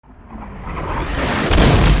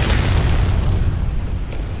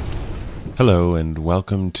Hello and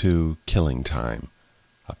welcome to Killing Time,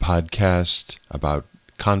 a podcast about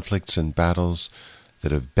conflicts and battles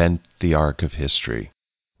that have bent the arc of history.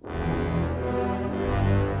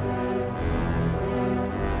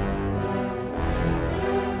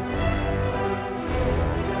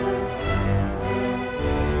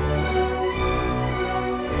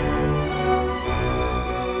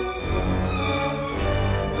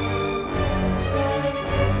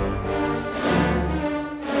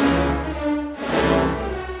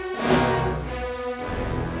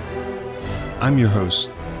 I'm your host,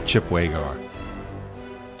 Chip Wagar.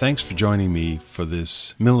 Thanks for joining me for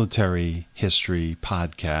this military history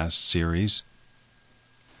podcast series.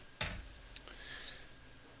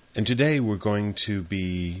 And today we're going to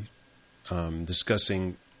be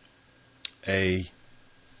discussing a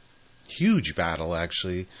huge battle,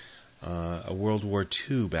 actually, a World War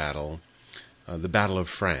II battle, the Battle of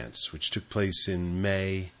France, which took place in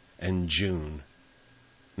May and June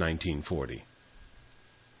 1940.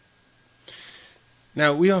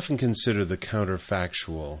 Now, we often consider the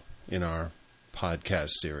counterfactual in our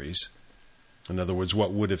podcast series. In other words,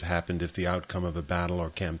 what would have happened if the outcome of a battle or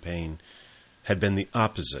campaign had been the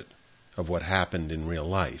opposite of what happened in real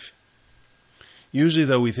life. Usually,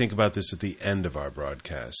 though, we think about this at the end of our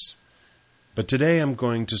broadcasts. But today I'm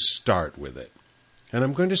going to start with it. And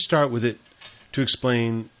I'm going to start with it to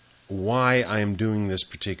explain why I am doing this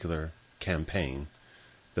particular campaign,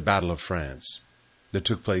 the Battle of France, that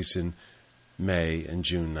took place in May and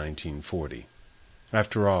June 1940.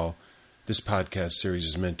 After all, this podcast series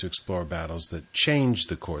is meant to explore battles that changed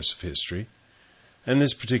the course of history, and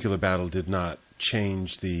this particular battle did not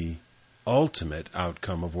change the ultimate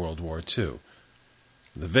outcome of World War II.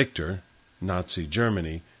 The victor, Nazi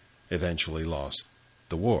Germany, eventually lost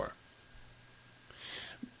the war.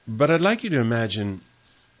 But I'd like you to imagine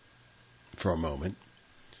for a moment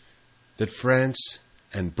that France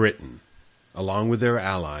and Britain, along with their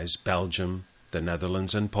allies, Belgium, the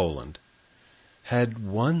Netherlands, and Poland, had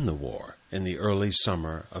won the war in the early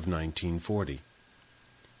summer of 1940.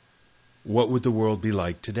 What would the world be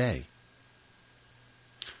like today?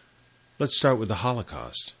 Let's start with the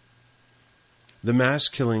Holocaust. The mass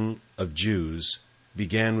killing of Jews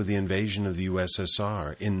began with the invasion of the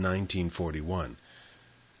USSR in 1941,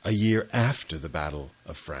 a year after the Battle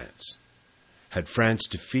of France. Had France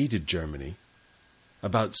defeated Germany,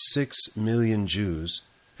 about 6 million Jews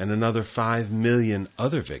and another 5 million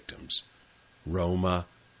other victims, Roma,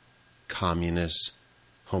 communists,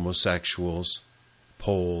 homosexuals,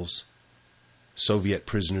 Poles, Soviet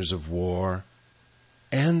prisoners of war,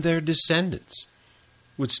 and their descendants,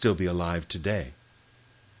 would still be alive today.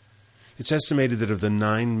 It's estimated that of the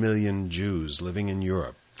 9 million Jews living in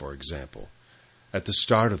Europe, for example, at the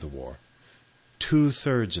start of the war,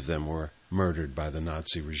 2/3 of them were murdered by the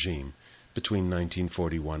Nazi regime between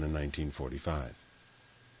 1941 and 1945.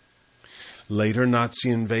 Later Nazi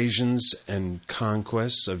invasions and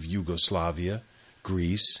conquests of Yugoslavia,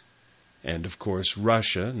 Greece, and of course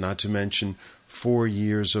Russia, not to mention 4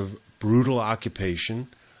 years of brutal occupation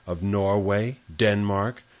of Norway,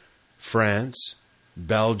 Denmark, France,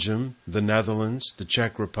 Belgium, the Netherlands, the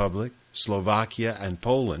Czech Republic, Slovakia, and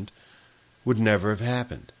Poland, would never have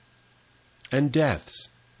happened. And deaths.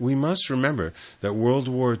 We must remember that World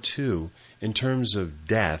War II, in terms of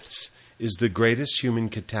deaths, is the greatest human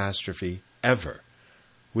catastrophe ever,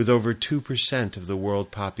 with over 2% of the world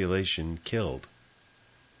population killed.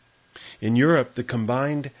 In Europe, the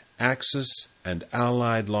combined Axis and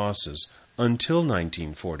Allied losses until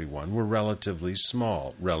 1941 were relatively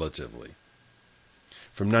small,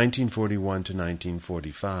 From 1941 to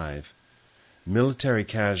 1945, military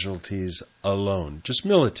casualties alone, just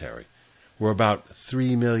military, were about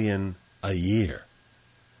 3 million a year.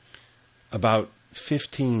 About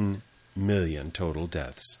 15 million total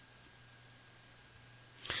deaths.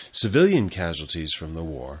 Civilian casualties from the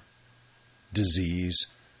war, disease,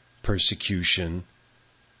 persecution,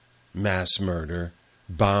 mass murder,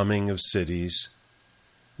 bombing of cities,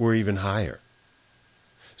 were even higher.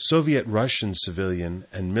 Soviet-Russian civilian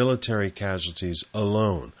and military casualties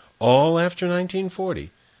alone, all after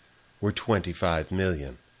 1940, were 25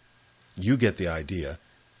 million. You get the idea,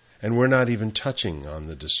 and we're not even touching on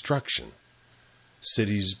the destruction.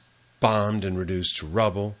 Cities bombed and reduced to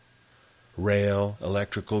rubble, rail,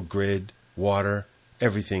 electrical grid, water,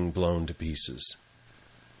 everything blown to pieces.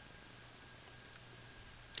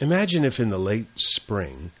 Imagine if in the late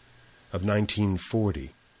spring of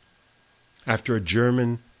 1940, after a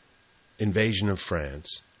German invasion of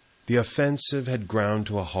France, the offensive had ground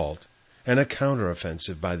to a halt, and a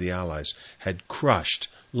counteroffensive by the Allies had crushed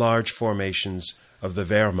large formations of the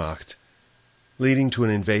Wehrmacht leading to an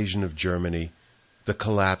invasion of Germany, the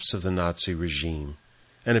collapse of the Nazi regime,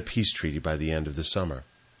 and a peace treaty by the end of the summer.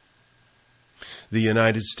 The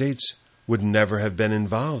United States would never have been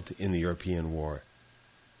involved in the European war,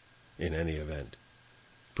 in any event.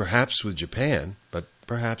 Perhaps with Japan, but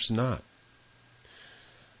perhaps not.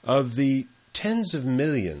 Of the tens of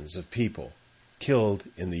millions of people killed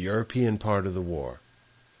in the European part of the war,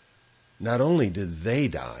 not only did they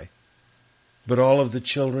die, but all of the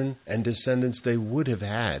children and descendants they would have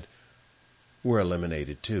had were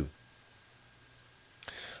eliminated too.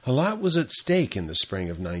 A lot was at stake in the spring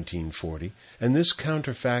of 1940, and this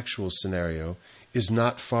counterfactual scenario is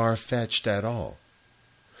not far-fetched at all.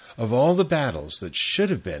 Of all the battles that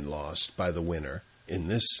should have been lost by the winner in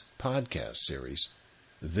this podcast series,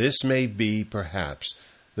 this may be perhaps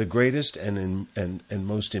the greatest and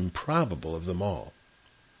most improbable of them all.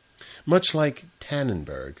 Much like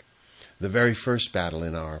Tannenberg, the very first battle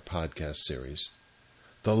in our podcast series,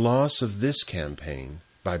 the loss of this campaign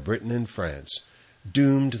by Britain and France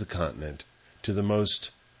doomed the continent to the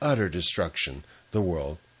most utter destruction the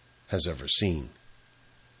world has ever seen.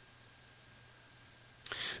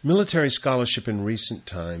 Military scholarship in recent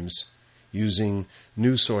times, using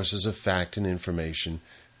new sources of fact and information,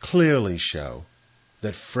 clearly show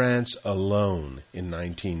that France alone in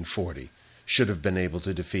 1940 should have been able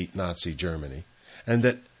to defeat Nazi Germany, and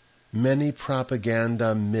that many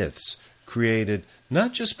propaganda myths created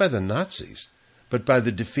not just by the Nazis, but by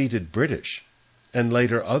the defeated British and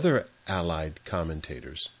later other Allied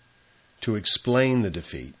commentators to explain the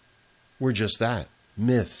defeat were just that,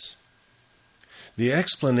 myths. The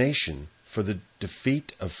explanation for the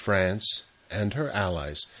defeat of France and her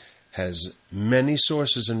allies has many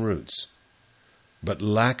sources and roots, but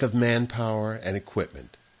lack of manpower and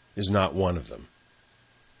equipment is not one of them.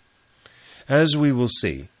 As we will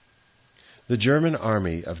see, the German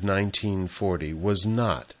army of 1940 was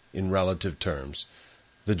not, in relative terms,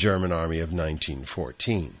 the German army of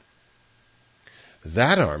 1914.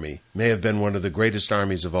 That army may have been one of the greatest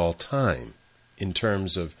armies of all time in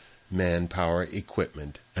terms of manpower,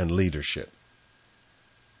 equipment, and leadership.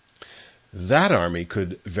 That army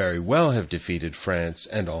could very well have defeated France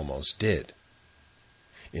and almost did.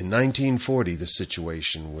 In 1940, the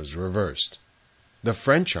situation was reversed. The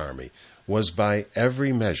French army was by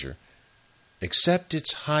every measure, except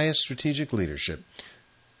its highest strategic leadership,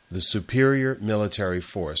 the superior military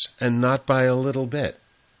force, and not by a little bit.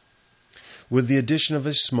 With the addition of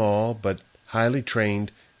a small but highly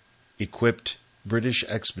trained, equipped British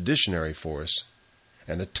expeditionary force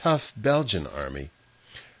and a tough Belgian army,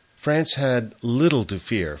 France had little to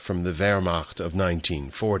fear from the Wehrmacht of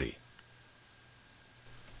 1940.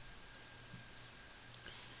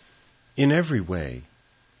 In every way,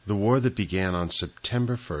 the war that began on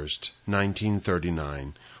September 1st,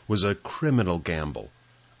 1939, was a criminal gamble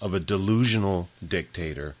of a delusional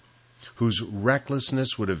dictator whose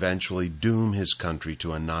recklessness would eventually doom his country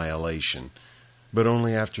to annihilation, but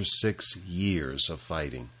only after 6 years of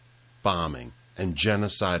fighting, bombing, and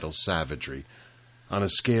genocidal savagery on a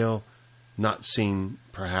scale not seen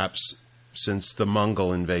perhaps since the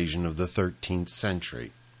Mongol invasion of the 13th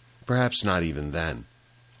century, perhaps not even then.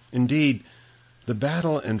 Indeed, the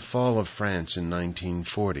battle and fall of France in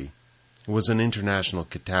 1940 was an international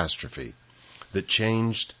catastrophe that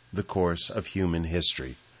changed the course of human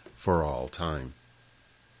history for all time.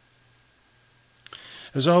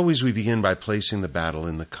 As always, we begin by placing the battle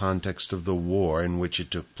in the context of the war in which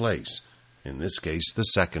it took place, in this case, the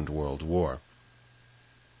Second World War.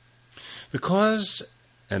 The cause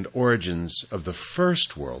and origins of the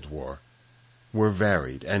First World War were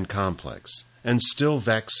varied and complex, and still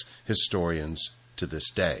vex historians to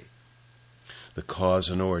this day. The cause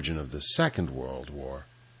and origin of the Second World War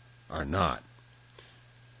are not.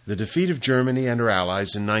 The defeat of Germany and her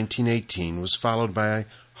allies in 1918 was followed by a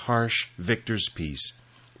harsh victor's peace,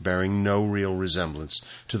 bearing no real resemblance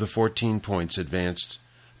to the 14 points advanced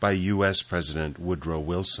by U.S. President Woodrow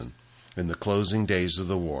Wilson in the closing days of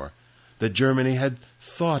the war that Germany had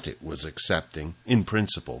thought it was accepting in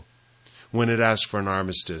principle when it asked for an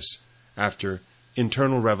armistice after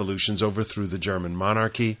internal revolutions overthrew the German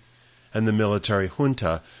monarchy and the military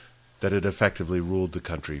junta that had effectively ruled the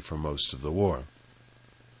country for most of the war.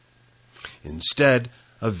 Instead,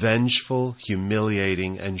 a vengeful,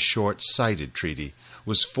 humiliating, and short-sighted treaty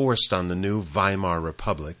was forced on the new Weimar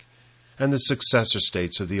Republic and the successor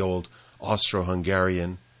states of the old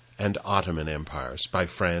Austro-Hungarian and Ottoman empires by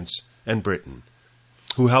France and Britain,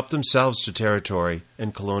 who helped themselves to territory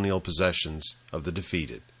and colonial possessions of the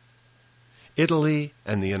defeated. Italy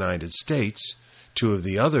and the United States, two of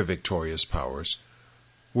the other victorious powers,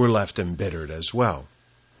 were left embittered as well.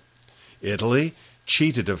 Italy,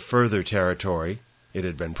 cheated of further territory it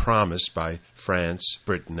had been promised by France,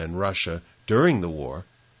 Britain, and Russia during the war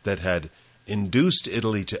that had induced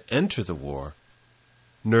Italy to enter the war,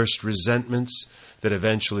 nursed resentments that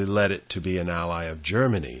eventually led it to be an ally of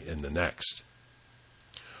Germany in the next.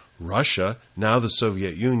 Russia, now the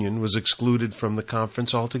Soviet Union, was excluded from the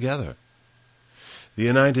conference altogether. The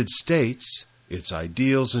United States, its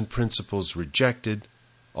ideals and principles rejected,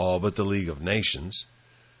 all but the League of Nations,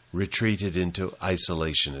 retreated into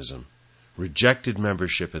isolationism, rejected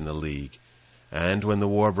membership in the League, and when the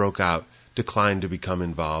war broke out, declined to become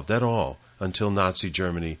involved at all until Nazi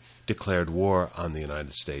Germany declared war on the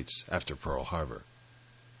United States after Pearl Harbor.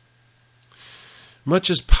 Much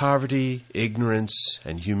as poverty, ignorance,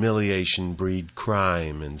 and humiliation breed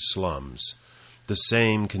crime in slums, the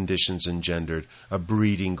same conditions engendered a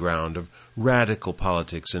breeding ground of radical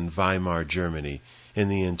politics in Weimar Germany in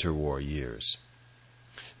the interwar years.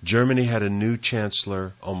 Germany had a new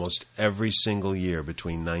chancellor almost every single year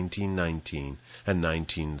between 1919 and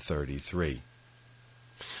 1933.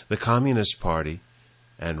 The Communist Party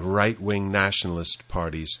and right-wing nationalist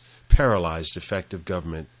parties paralyzed effective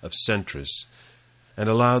government of centrists and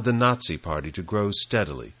allowed the Nazi Party to grow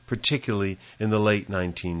steadily, particularly in the late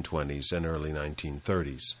 1920s and early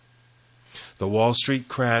 1930s. The Wall Street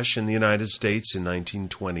crash in the United States in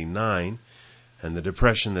 1929 and the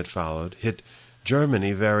Depression that followed hit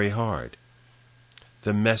Germany very hard.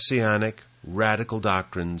 The messianic, radical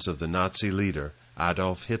doctrines of the Nazi leader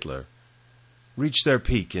Adolf Hitler reached their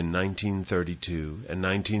peak in 1932 and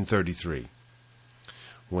 1933.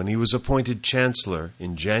 When he was appointed chancellor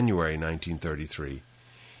in January 1933,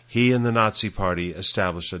 he and the Nazi Party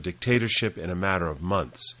established a dictatorship in a matter of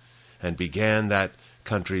months and began that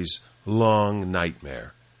country's long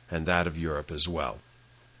nightmare, and that of Europe as well.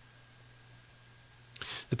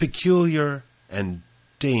 The peculiar and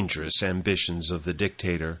dangerous ambitions of the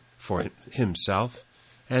dictator for himself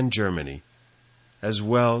and Germany as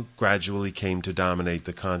well gradually came to dominate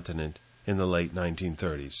the continent in the late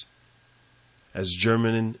 1930s, as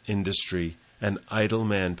German industry and idle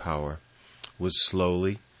manpower was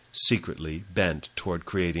slowly, secretly bent toward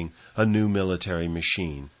creating a new military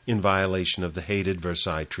machine in violation of the hated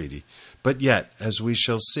Versailles Treaty, but yet, as we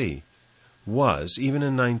shall see, was, even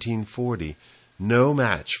in 1940, no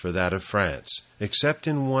match for that of France, except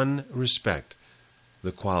in one respect,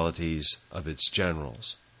 the qualities of its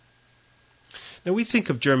generals. Now, we think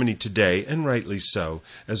of Germany today, and rightly so,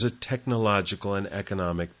 as a technological and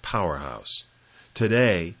economic powerhouse.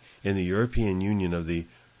 Today, in the European Union of the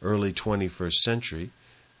early 21st century,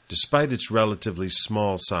 despite its relatively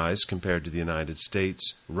small size compared to the United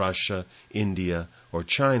States, Russia, India, or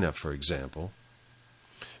China, for example,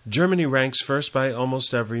 Germany ranks first by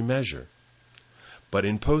almost every measure. But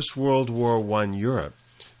in post-World War I Europe,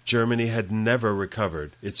 Germany had never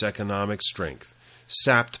recovered its economic strength,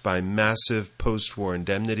 sapped by massive post-war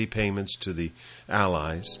indemnity payments to the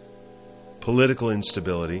Allies, political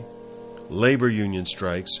instability, labor union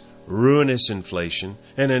strikes, ruinous inflation,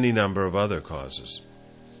 and any number of other causes.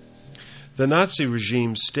 The Nazi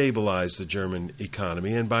regime stabilized the German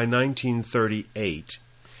economy, and by 1938,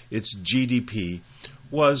 its GDP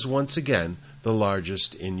was once again the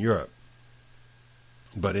largest in Europe.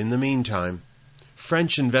 But in the meantime,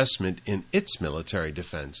 French investment in its military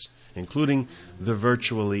defense, including the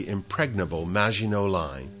virtually impregnable Maginot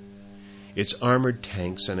Line, its armored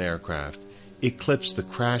tanks and aircraft, eclipsed the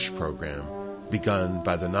crash program begun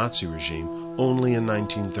by the Nazi regime only in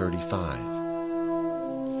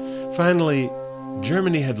 1935. Finally,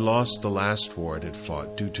 Germany had lost the last war it had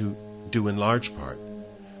fought due in large part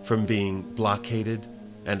from being blockaded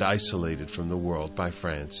and isolated from the world by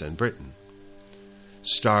France and Britain.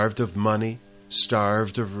 Starved of money,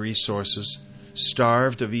 starved of resources,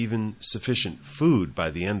 starved of even sufficient food by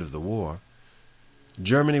the end of the war,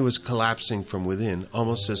 Germany was collapsing from within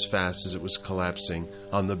almost as fast as it was collapsing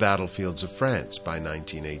on the battlefields of France by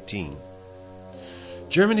 1918.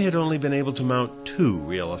 Germany had only been able to mount 2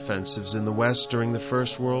 real offensives in the West during the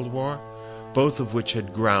First World War, both of which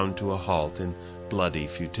had ground to a halt in bloody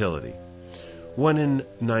futility. One in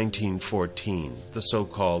 1914, the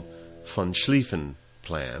so-called von Schlieffen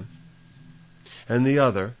Plan, and the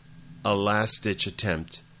other, a last-ditch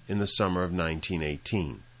attempt in the summer of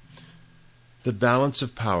 1918. The balance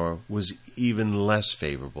of power was even less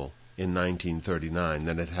favorable in 1939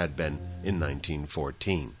 than it had been in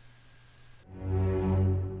 1914.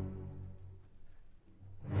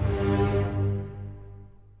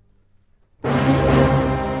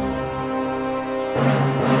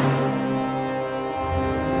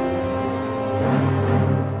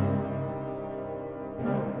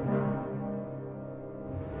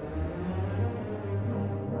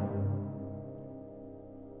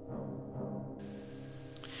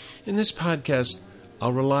 In this podcast,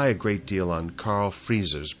 I'll rely a great deal on Karl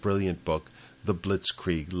Frieser's brilliant book, The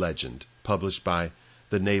Blitzkrieg Legend, published by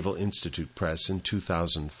the Naval Institute Press in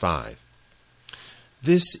 2005.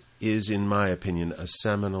 This is, in my opinion, a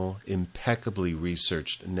seminal, impeccably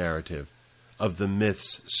researched narrative of the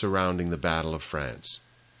myths surrounding the Battle of France.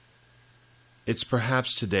 It's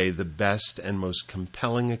perhaps today the best and most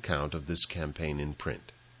compelling account of this campaign in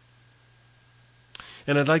print.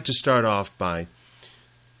 And I'd like to start off by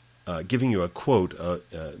giving you a quote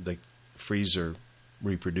that Frieser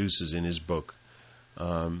reproduces in his book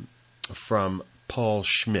from Paul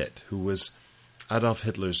Schmidt, who was Adolf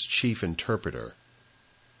Hitler's chief interpreter,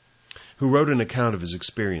 who wrote an account of his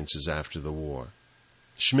experiences after the war.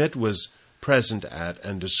 Schmidt was present at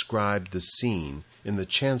and described the scene in the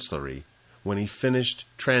Chancellery when he finished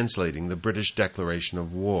translating the British declaration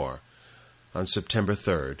of war on September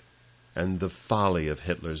 3rd and the folly of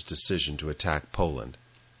Hitler's decision to attack Poland.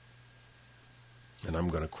 And I'm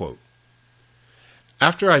going to quote,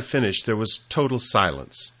 "After I finished, there was total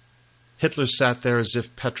silence. Hitler sat there as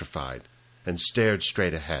if petrified and stared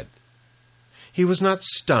straight ahead. He was not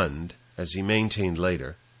stunned, as he maintained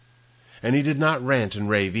later, and he did not rant and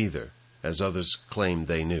rave either, as others claimed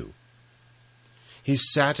they knew. He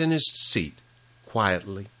sat in his seat,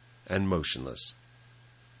 quietly and motionless.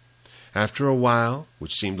 After a while,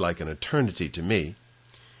 which seemed like an eternity to me,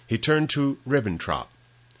 he turned to Ribbentrop,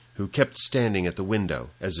 who kept standing at the window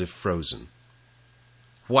as if frozen.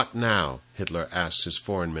 'What now?' Hitler asked his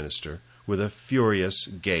foreign minister, with a furious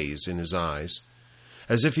gaze in his eyes,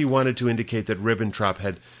 as if he wanted to indicate that Ribbentrop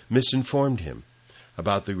had misinformed him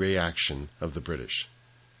about the reaction of the British.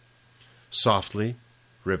 Softly,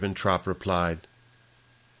 Ribbentrop replied,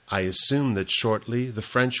 'I assume that shortly the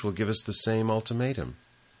French will give us the same ultimatum.'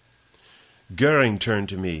 Goering turned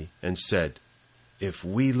to me and said, 'If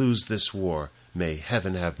we lose this war, may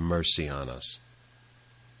heaven have mercy on us.'"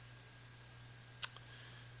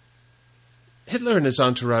 Hitler and his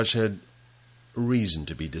entourage had reason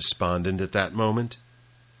to be despondent at that moment.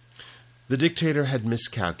 The dictator had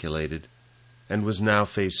miscalculated and was now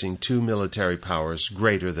facing two military powers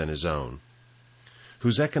greater than his own,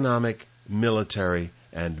 whose economic, military,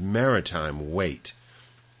 and maritime weight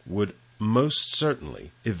would most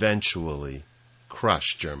certainly eventually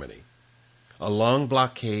crush Germany. A long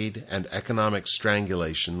blockade and economic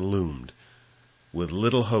strangulation loomed, with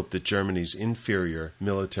little hope that Germany's inferior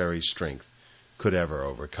military strength could ever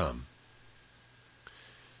overcome.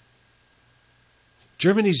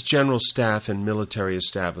 Germany's general staff and military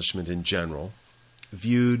establishment in general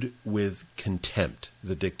viewed with contempt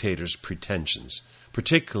the dictator's pretensions,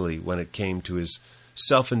 particularly when it came to his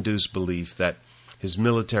self-induced belief that his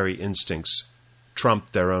military instincts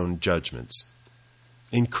trumped their own judgments.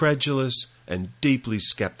 Incredulous and deeply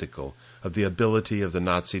skeptical of the ability of the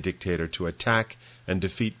Nazi dictator to attack and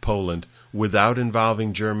defeat Poland without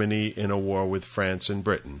involving Germany in a war with France and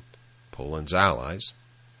Britain, Poland's allies.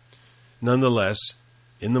 Nonetheless,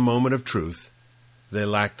 in the moment of truth, they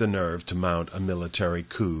lacked the nerve to mount a military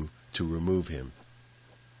coup to remove him.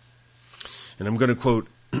 And I'm going to quote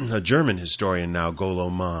a German historian now, Golo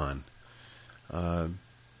Mann,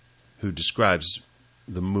 who describes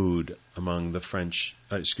the mood among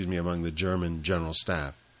among the German general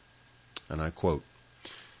staff. And I quote,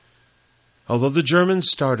 "Although the Germans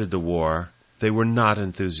started the war, they were not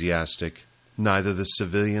enthusiastic, neither the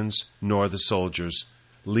civilians nor the soldiers,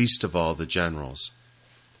 least of all the generals.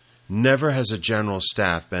 Never has a general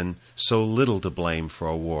staff been so little to blame for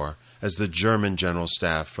a war as the German general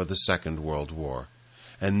staff for the Second World War,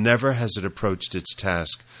 and never has it approached its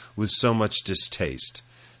task with so much distaste.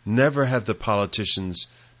 Never have the politicians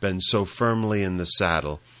been so firmly in the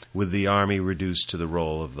saddle, with the army reduced to the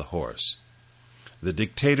role of the horse. The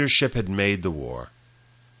dictatorship had made the war.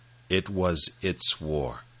 It was its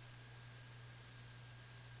war."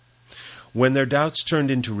 When their doubts turned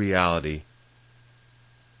into reality,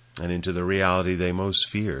 and into the reality they most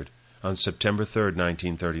feared, on September 3rd,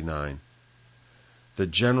 1939, the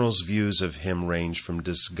general's views of him ranged from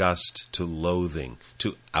disgust to loathing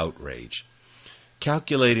to outrage.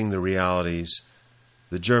 Calculating the realities,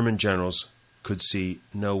 the German generals could see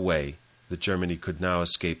no way that Germany could now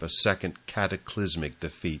escape a second cataclysmic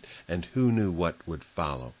defeat, and who knew what would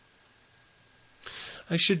follow.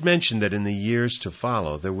 I should mention that in the years to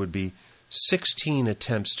follow there would be 16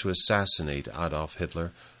 attempts to assassinate Adolf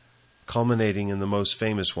Hitler, culminating in the most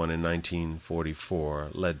famous one in 1944,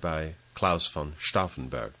 led by Klaus von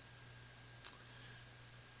Stauffenberg.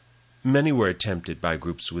 Many were attempted by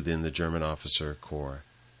groups within the German officer corps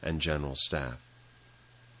and general staff.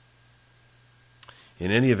 In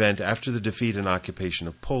any event, after the defeat and occupation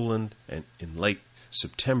of Poland and in late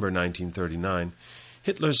September 1939,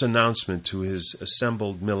 Hitler's announcement to his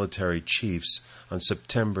assembled military chiefs on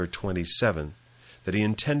September 27 that he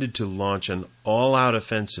intended to launch an all-out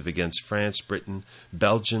offensive against France, Britain,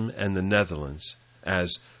 Belgium, and the Netherlands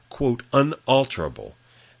as, quote, unalterable,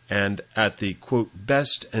 and at the, quote,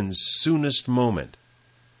 best and soonest moment,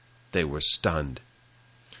 they were stunned.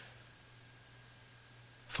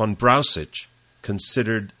 Von Brauchitsch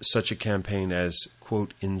considered such a campaign as,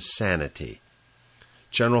 quote, insanity.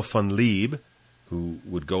 General von Leeb, who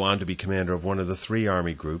would go on to be commander of one of the three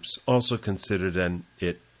army groups, also considered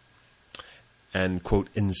it an, quote,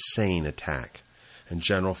 insane attack. And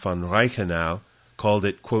General von Reichenau called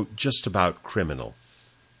it, quote, just about criminal,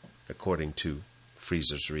 according to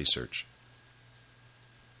Frieser's research.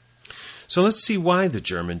 So let's see why the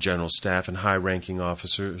German General Staff and high-ranking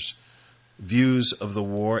officers' views of the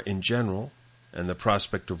war in general and the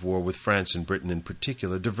prospect of war with France and Britain in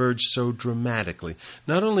particular diverged so dramatically,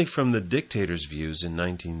 not only from the dictator's views in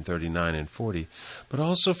 1939 and 40, but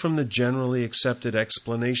also from the generally accepted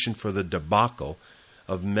explanation for the debacle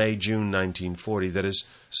of May-June 1940 that has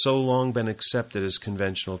so long been accepted as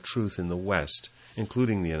conventional truth in the West,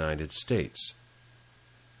 including the United States.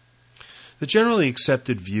 The generally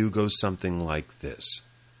accepted view goes something like this.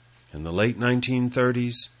 In the late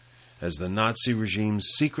 1930s, as the Nazi regime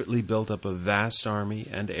secretly built up a vast army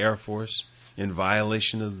and air force in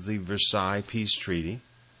violation of the Versailles Peace Treaty,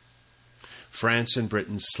 France and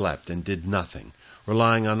Britain slept and did nothing,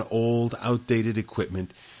 relying on old, outdated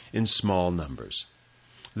equipment in small numbers.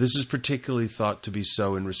 This is particularly thought to be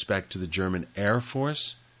so in respect to the German Air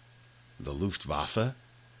Force, the Luftwaffe,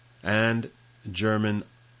 and German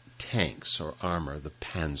tanks or armor, the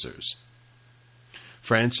Panzers.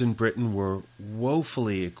 France and Britain were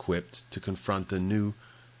woefully equipped to confront the new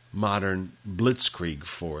modern blitzkrieg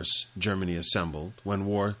force Germany assembled when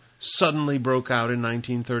war suddenly broke out in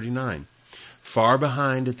 1939. Far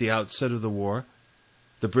behind at the outset of the war,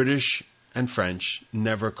 the British and French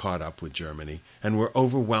never caught up with Germany and were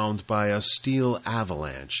overwhelmed by a steel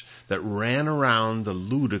avalanche that ran around the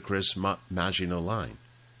ludicrous Maginot Line.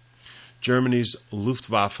 Germany's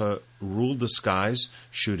Luftwaffe ruled the skies,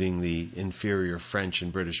 shooting the inferior French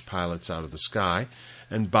and British pilots out of the sky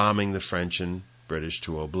and bombing the French and British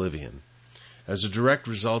to oblivion. As a direct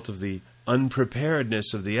result of the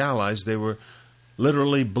unpreparedness of the Allies, they were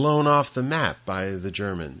literally blown off the map by the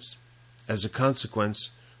Germans. As a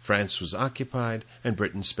consequence, France was occupied, and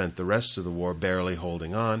Britain spent the rest of the war barely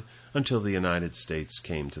holding on until the United States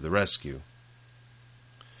came to the rescue.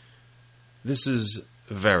 This is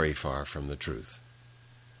very far from the truth.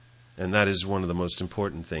 And that is one of the most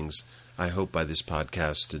important things I hope by this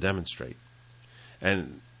podcast to demonstrate.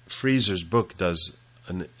 And Frieser's book does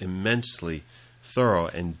an immensely thorough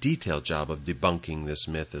and detailed job of debunking this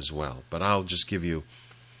myth as well. But I'll just give you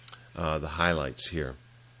the highlights here.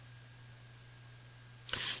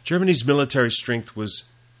 Germany's military strength was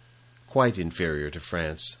quite inferior to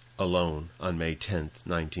France alone on May 10,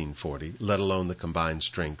 1940, let alone the combined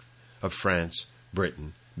strength of France,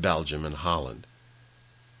 Britain, Belgium, and Holland.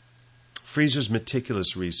 Frieser's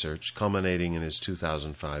meticulous research, culminating in his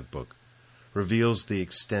 2005 book, reveals the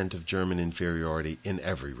extent of German inferiority in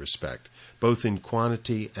every respect, both in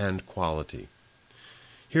quantity and quality.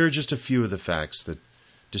 Here are just a few of the facts that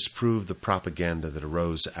disprove the propaganda that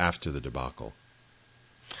arose after the debacle.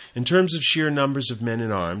 In terms of sheer numbers of men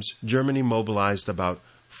in arms, Germany mobilized about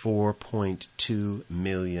 4.2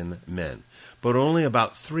 million men, but only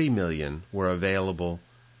about 3 million were available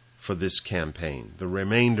for this campaign. The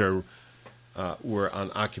remainder were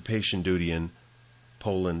on occupation duty in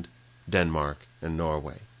Poland, Denmark, and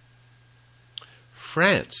Norway.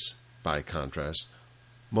 France, by contrast,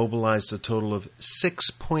 mobilized a total of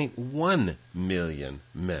 6.1 million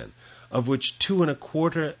men, of which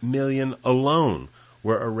 2.25 million alone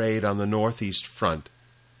were arrayed on the northeast front,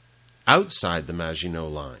 outside the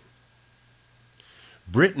Maginot Line.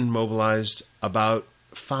 Britain mobilized about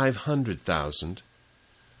 500,000,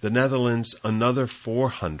 the Netherlands another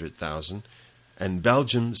 400,000, and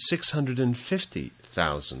Belgium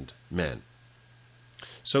 650,000 men.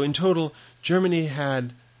 So in total, Germany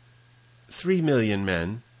had 3 million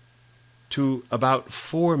men to about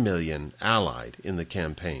 4 million allied in the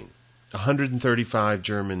campaign. 135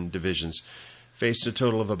 German divisions faced a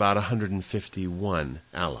total of about 151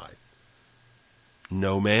 allied.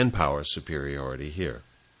 No manpower superiority here.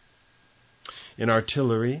 In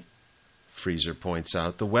artillery, Frieser points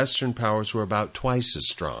out, the Western powers were about twice as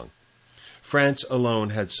strong. France alone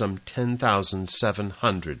had some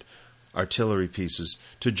 10,700 artillery pieces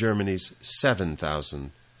to Germany's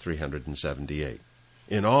 7,378.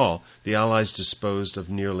 In all, the Allies disposed of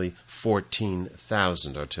nearly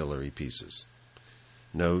 14,000 artillery pieces.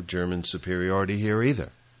 No German superiority here either.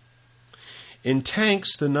 In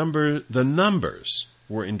tanks, the numbers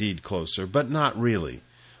were indeed closer, but not really,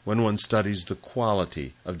 when one studies the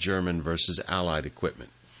quality of German versus Allied equipment.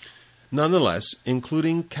 Nonetheless,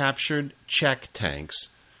 including captured Czech tanks,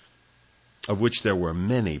 of which there were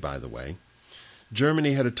many, by the way,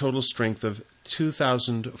 Germany had a total strength of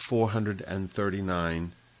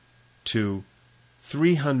 2,439 to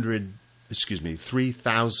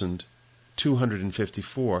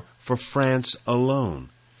 3,254 for France alone.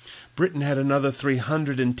 Britain had another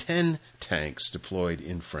 310 tanks deployed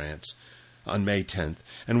in France on May 10th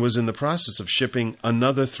and was in the process of shipping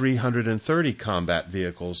another 330 combat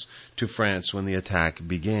vehicles to France when the attack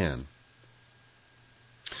began.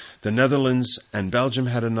 The Netherlands and Belgium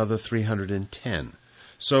had another 310.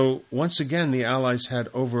 So, once again, the Allies had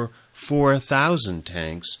over 4,000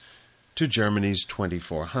 tanks to Germany's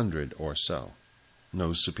 2,400 or so.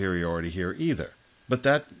 No superiority here either, but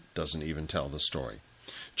that doesn't even tell the story.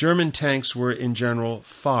 German tanks were in general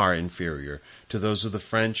far inferior to those of the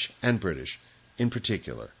French and British in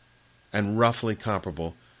particular, and roughly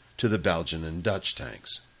comparable to the Belgian and Dutch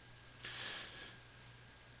tanks.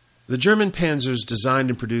 The German panzers designed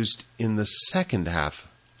and produced in the second half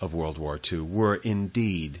of World War II were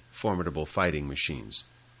indeed formidable fighting machines.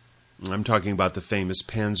 I'm talking about the famous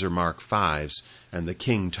Panzer Mark V's and the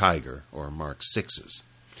King Tiger, or Mark VI's.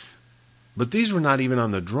 But these were not even on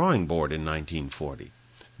the drawing board in 1940.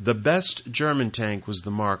 The best German tank was the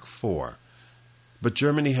Mark IV, but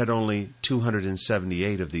Germany had only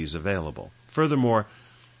 278 of these available. Furthermore,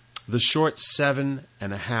 the short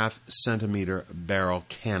 7.5 centimeter barrel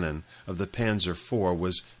cannon of the Panzer IV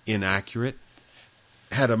was inaccurate,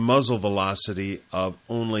 had a muzzle velocity of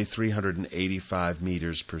only 385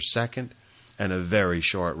 meters per second, and a very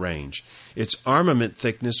short range. Its armament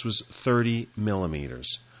thickness was 30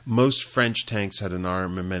 millimeters. Most French tanks had an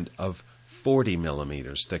armament of 40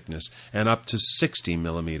 millimeters thickness and up to 60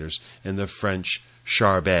 millimeters in the French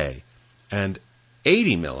Charbet and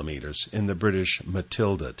 80 millimeters in the British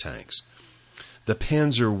Matilda tanks. The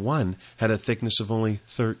Panzer I had a thickness of only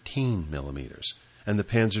 13 millimeters and the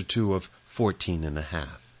Panzer II of 14.5.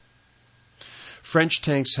 French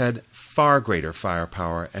tanks had far greater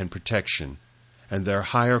firepower and protection, and their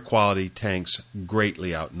higher quality tanks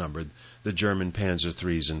greatly outnumbered the German Panzer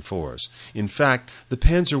IIIs and IVs. In fact, the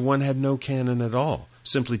Panzer I had no cannon at all,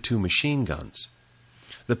 simply 2 machine guns.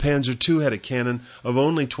 The Panzer II had a cannon of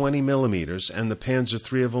only 20 millimeters and the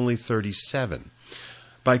Panzer III of only 37.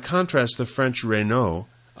 By contrast, the French Renault,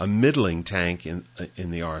 a middling tank in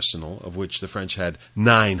the arsenal, of which the French had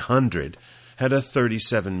 900, had a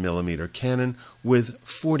 37 millimeter cannon with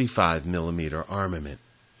 45 millimeter armament.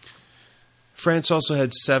 France also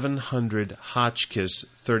had 700 Hotchkiss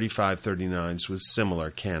 35-39s with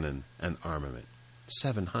similar cannon and armament.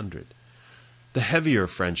 700. The heavier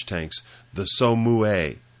French tanks, the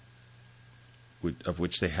Saumur, of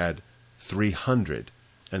which they had 300,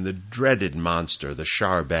 and the dreaded monster, the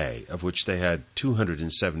Charbet, of which they had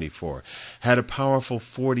 274, had a powerful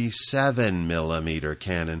 47 millimeter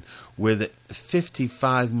cannon with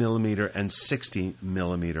 55 millimeter and 60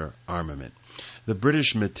 millimeter armament. The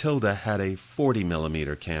British Matilda had a 40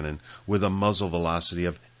 millimeter cannon with a muzzle velocity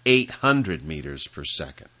of 800 meters per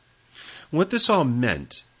second. What this all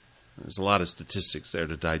meant, there's a lot of statistics there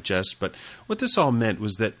to digest, but what this all meant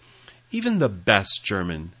was that even the best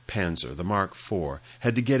German Panzer, the Mark IV,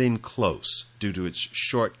 had to get in close due to its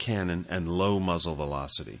short cannon and low muzzle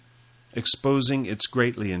velocity, exposing its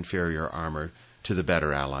greatly inferior armor to the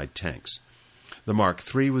better Allied tanks. The Mark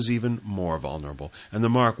III was even more vulnerable, and the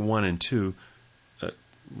Mark I and II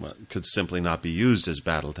could simply not be used as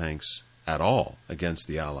battle tanks at all against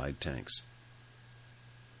the Allied tanks.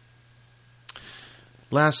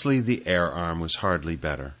 Lastly, the air arm was hardly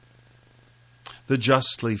better. The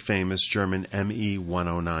justly famous German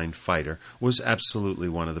Me-109 fighter was absolutely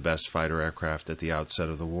one of the best fighter aircraft at the outset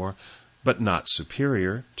of the war, but not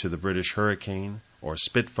superior to the British Hurricane or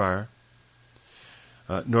Spitfire,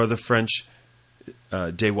 nor the French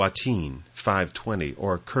De Watine 520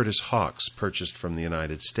 or Curtiss Hawks purchased from the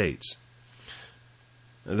United States.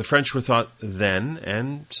 The French were thought then,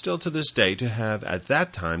 and still to this day, to have at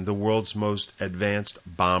that time the world's most advanced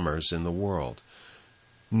bombers in the world.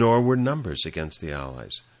 Nor were numbers against the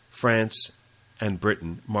Allies. France and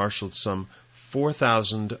Britain marshaled some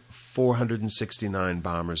 4,469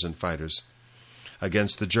 bombers and fighters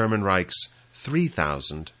against the German Reich's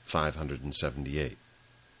 3,578.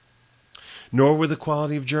 Nor were the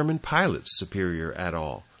quality of German pilots superior at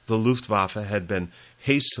all. the Luftwaffe had been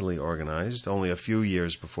hastily organized only a few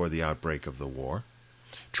years before the outbreak of the war.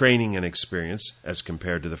 Training and experience, as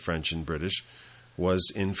compared to the French and British,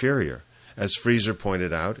 was inferior. As Frieser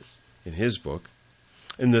pointed out in his book,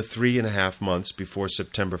 in the 3.5 months before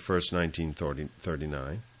September 1st,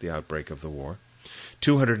 1939, the outbreak of the war,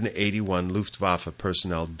 281 Luftwaffe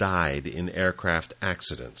personnel died in aircraft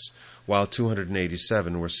accidents, while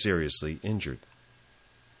 287 were seriously injured.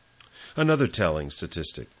 Another telling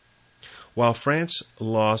statistic. While France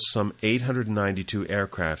lost some 892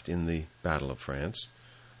 aircraft in the Battle of France,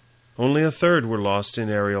 only a third were lost in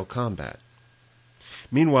aerial combat.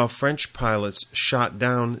 Meanwhile, French pilots shot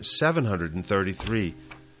down 733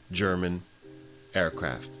 German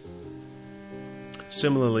aircraft.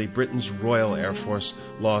 Similarly, Britain's Royal Air Force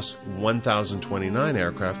lost 1,029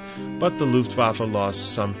 aircraft, but the Luftwaffe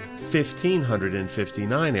lost some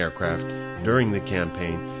 1,559 aircraft during the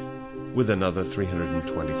campaign, with another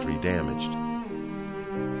 323 damaged.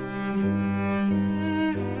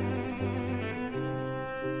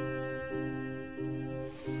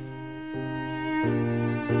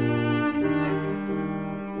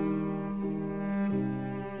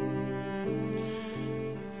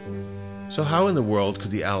 So how in the world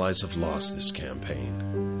could the Allies have lost this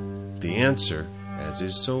campaign? The answer, as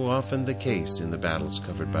is so often the case in the battles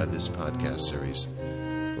covered by this podcast series,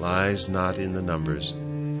 lies not in the numbers,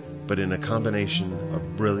 but in a combination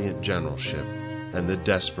of brilliant generalship and the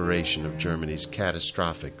desperation of Germany's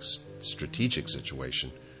catastrophic strategic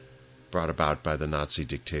situation brought about by the Nazi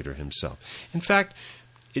dictator himself. In fact,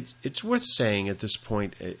 it's worth saying at this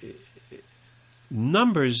point,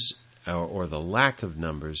 numbers, or the lack of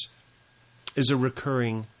numbers, is a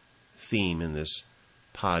recurring theme in this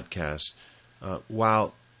podcast.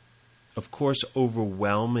 While, of course,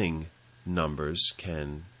 overwhelming numbers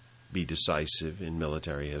can be decisive in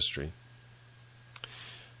military history,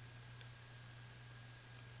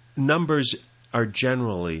 numbers are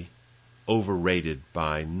generally overrated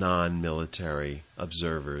by non-military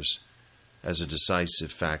observers as a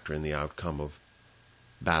decisive factor in the outcome of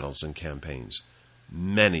battles and campaigns.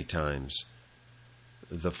 Many times,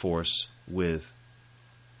 the force with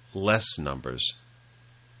less numbers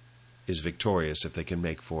is victorious if they can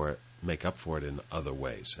make up for it in other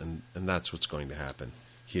ways. And that's what's going to happen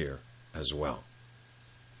here as well.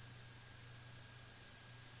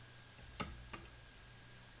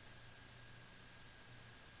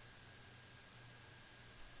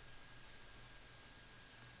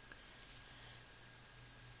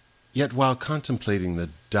 Yet while contemplating the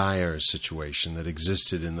dire situation that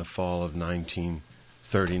existed in the fall of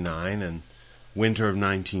 1939 and winter of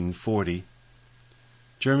 1940,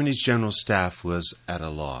 Germany's General Staff was at a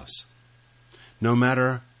loss. No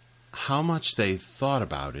matter how much they thought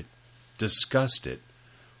about it, discussed it,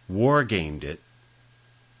 war-gamed it,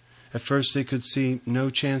 at first they could see no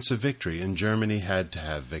chance of victory, and Germany had to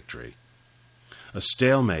have victory. A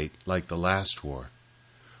stalemate like the last war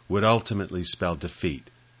would ultimately spell defeat,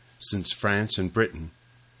 since France and Britain,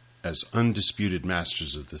 as undisputed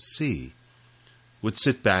masters of the sea, would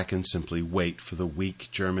sit back and simply wait for the weak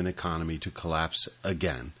German economy to collapse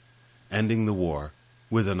again, ending the war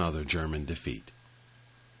with another German defeat.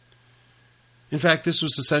 In fact, this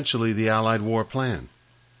was essentially the Allied war plan.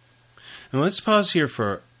 And let's pause here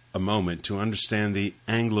for a moment to understand the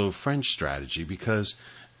Anglo-French strategy, because,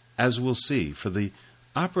 as we'll see, for the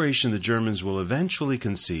operation the Germans will eventually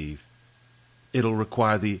conceive, it'll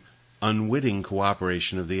require the unwitting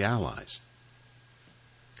cooperation of the Allies.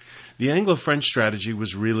 The Anglo-French strategy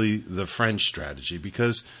was really the French strategy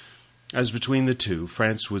because, as between the two,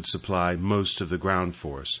 France would supply most of the ground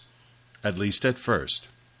force, at least at first,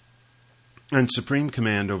 and supreme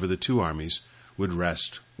command over the two armies would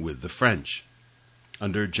rest with the French,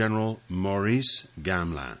 under General Maurice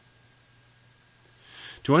Gamelin.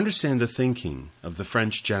 To understand the thinking of the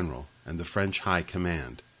French general and the French high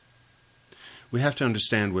command, we have to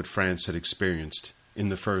understand what France had experienced in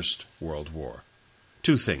the First World War.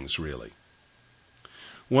 Two things, really.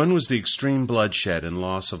 One was the extreme bloodshed and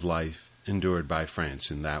loss of life endured by France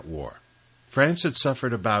in that war. France had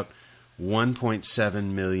suffered about 1.7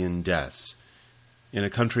 million deaths in a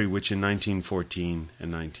country which in 1914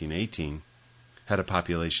 and 1918 had a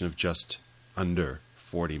population of just under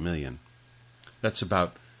 40 million. That's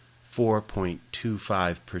about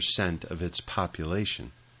 4.25% of its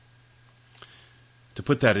population. To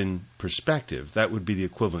put that in perspective, that would be the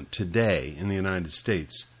equivalent today in the United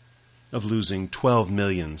States of losing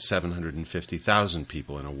 12,750,000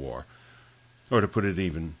 people in a war. Or to put it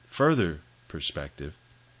even further perspective,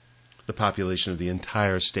 the population of the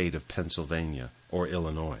entire state of Pennsylvania or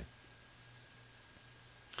Illinois.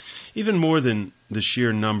 Even more than the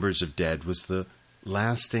sheer numbers of dead was the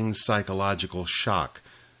lasting psychological shock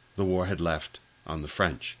the war had left on the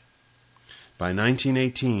French. By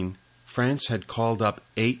 1918, France had called up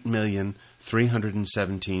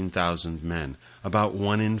 8,317,000 men, about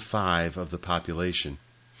 1 in 5 of the population,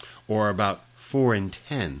 or about 4 in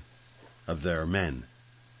 10 of their men.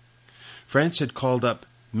 France had called up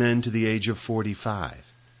men to the age of 45.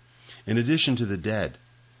 In addition to the dead,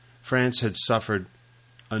 France had suffered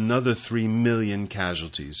another 3 million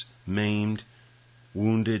casualties, maimed,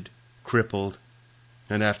 wounded, crippled,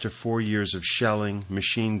 and after 4 years of shelling,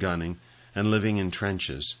 machine gunning, and living in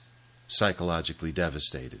trenches, psychologically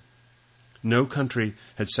devastated. No country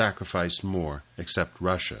had sacrificed more except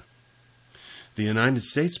Russia. The United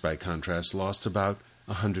States, by contrast, lost about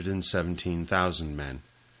 117,000 men,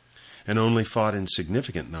 and only fought in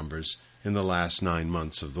significant numbers in the last 9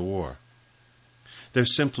 months of the war. There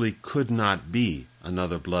simply could not be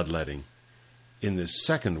another bloodletting in this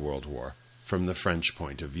Second World War from the French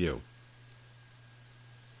point of view.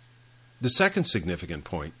 The second significant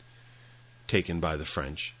point taken by the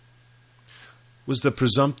French was the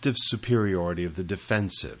presumptive superiority of the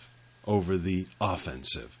defensive over the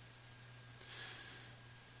offensive.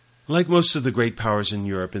 Like most of the great powers in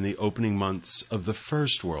Europe in the opening months of the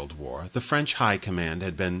First World War, the French High Command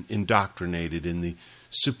had been indoctrinated in the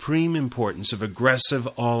supreme importance of aggressive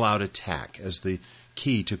all-out attack as the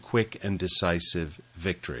key to quick and decisive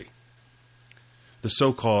victory. The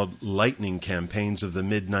so-called lightning campaigns of the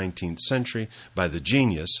mid-19th century by the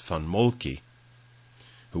genius von Moltke,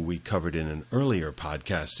 who we covered in an earlier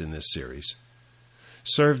podcast in this series,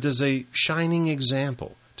 served as a shining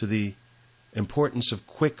example to the importance of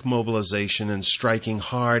quick mobilization and striking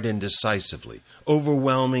hard and decisively,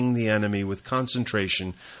 overwhelming the enemy with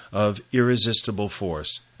concentration of irresistible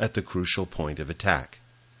force at the crucial point of attack.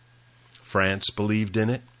 France believed in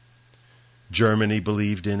it. Germany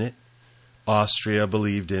believed in it. Austria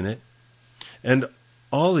believed in it. And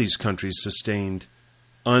all these countries sustained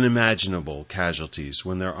unimaginable casualties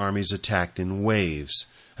when their armies attacked in waves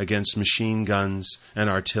against machine guns and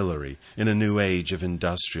artillery in a new age of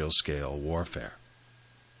industrial-scale warfare.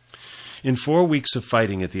 In 4 weeks of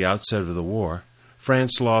fighting at the outset of the war,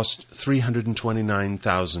 France lost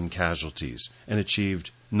 329,000 casualties and achieved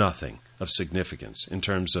nothing of significance in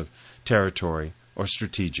terms of territory or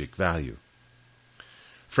strategic value.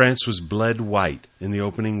 France was bled white in the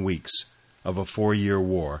opening weeks of a 4-year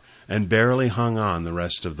war and barely hung on the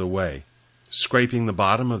rest of the way, scraping the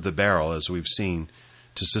bottom of the barrel, as we've seen,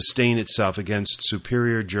 to sustain itself against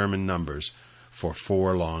superior German numbers for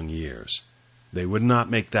 4 long years. They would not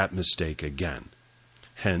make that mistake again.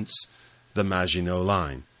 Hence, the Maginot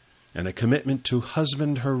Line, and a commitment to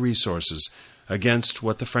husband her resources against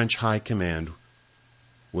what the French High Command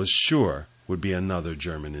was sure would be another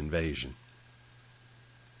German invasion.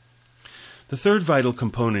 The third vital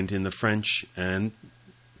component in the French, and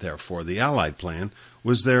therefore the Allied plan,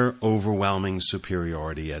 was their overwhelming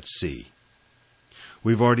superiority at sea.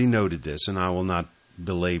 We've already noted this, and I will not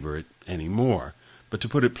belabor it any more. But to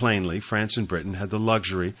put it plainly, France and Britain had the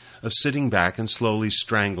luxury of sitting back and slowly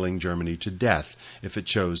strangling Germany to death if it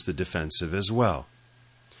chose the defensive as well.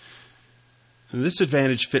 This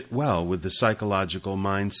advantage fit well with the psychological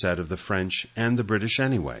mindset of the French and the British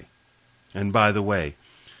anyway. And by the way,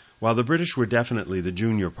 while the British were definitely the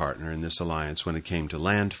junior partner in this alliance when it came to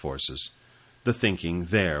land forces, the thinking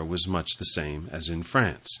there was much the same as in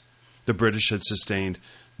France. The British had sustained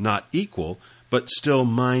not equal, but still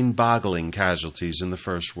mind-boggling casualties in the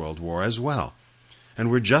First World War as well, and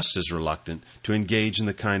were just as reluctant to engage in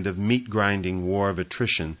the kind of meat-grinding war of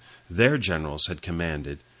attrition their generals had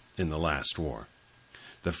commanded in the last war.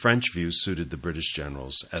 The French view suited the British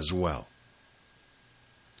generals as well.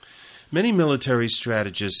 Many military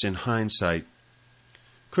strategists, in hindsight,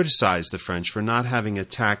 criticized the French for not having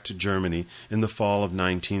attacked Germany in the fall of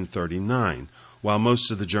 1939, while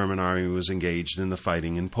most of the German army was engaged in the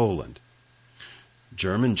fighting in Poland.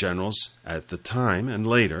 German generals at the time and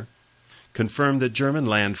later confirmed that German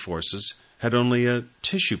land forces had only a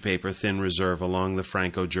tissue paper thin reserve along the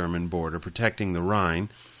Franco-German border protecting the Rhine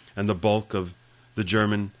and the bulk of the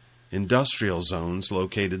German industrial zones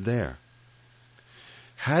located there.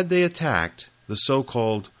 Had they attacked the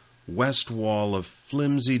so-called West Wall of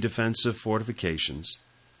flimsy defensive fortifications,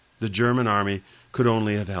 the German army could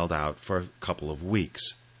only have held out for a couple of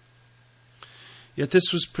weeks. Yet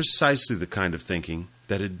this was precisely the kind of thinking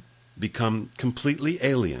that had become completely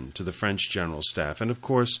alien to the French general staff, and of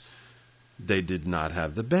course, they did not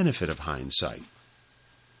have the benefit of hindsight,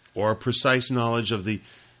 or a precise knowledge of the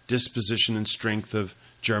disposition and strength of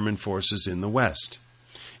German forces in the West.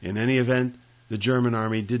 In any event, the German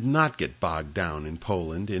army did not get bogged down in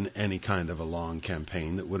Poland in any kind of a long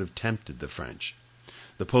campaign that would have tempted the French.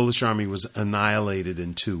 The Polish army was annihilated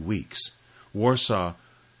in 2 weeks. Warsaw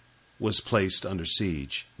was placed under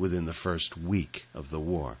siege within the first week of the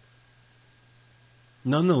war.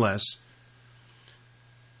 Nonetheless,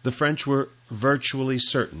 the French were virtually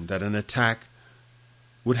certain that an attack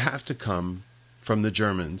would have to come from the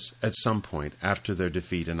Germans at some point after their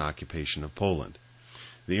defeat and occupation of Poland.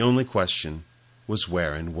 The only question was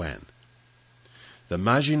where and when. The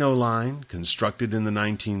Maginot Line, constructed in the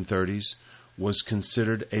 1930s, was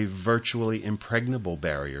considered a virtually impregnable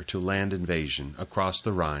barrier to land invasion across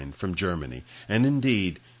the Rhine from Germany, and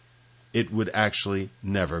indeed, it would actually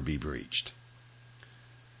never be breached.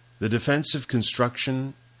 The defensive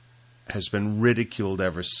construction has been ridiculed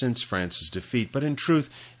ever since France's defeat, but in truth,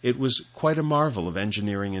 it was quite a marvel of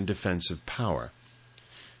engineering and defensive power.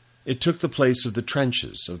 It took the place of the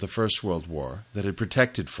trenches of the First World War that had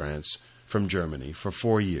protected France from Germany for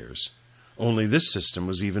 4 years. Only this system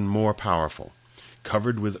was even more powerful.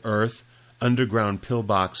 Covered with earth, underground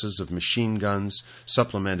pillboxes of machine guns,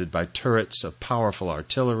 supplemented by turrets of powerful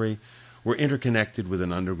artillery, were interconnected with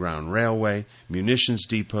an underground railway, munitions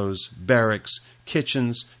depots, barracks,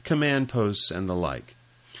 kitchens, command posts, and the like.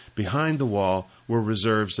 Behind the wall were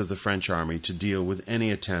reserves of the French army to deal with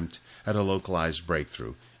any attempt at a localized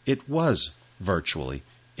breakthrough. It was virtually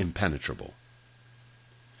impenetrable.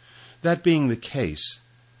 That being the case,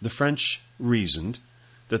 the French reasoned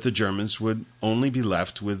that the Germans would only be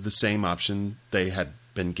left with the same option they had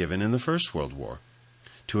been given in the First World War,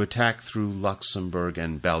 to attack through Luxembourg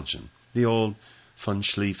and Belgium, the old von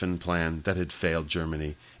Schlieffen plan that had failed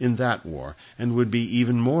Germany in that war and would be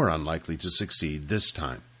even more unlikely to succeed this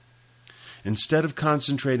time. Instead of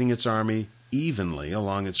concentrating its army evenly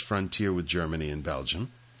along its frontier with Germany and Belgium,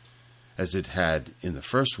 as it had in the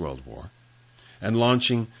First World War, and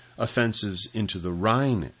launching offensives into the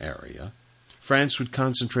Rhine area, France would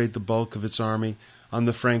concentrate the bulk of its army on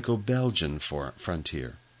the Franco-Belgian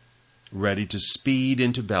frontier, ready to speed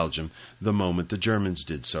into Belgium the moment the Germans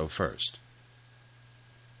did so first.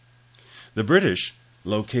 The British,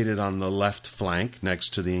 located on the left flank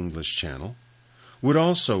next to the English Channel, would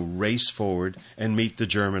also race forward and meet the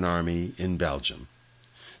German army in Belgium.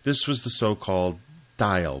 This was the so-called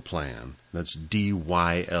Dyle Plan. That's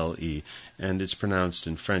D-Y-L-E, and it's pronounced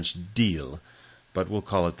in French Deal, but we'll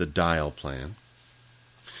call it the Dyle Plan.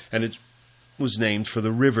 And it was named for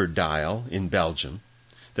the River Dyle in Belgium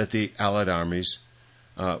that the Allied armies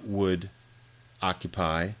would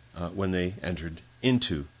occupy when they entered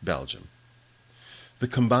into Belgium. The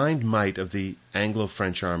combined might of the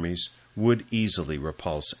Anglo-French armies would easily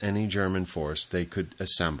repulse any German force they could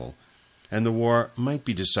assemble, and the war might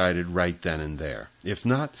be decided right then and there. If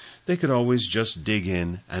not, they could always just dig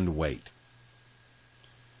in and wait.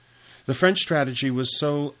 The French strategy was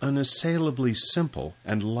so unassailably simple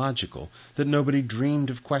and logical that nobody dreamed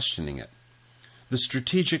of questioning it. The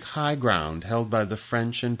strategic high ground held by the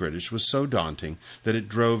French and British was so daunting that it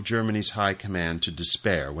drove Germany's high command to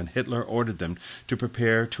despair when Hitler ordered them to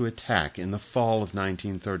prepare to attack in the fall of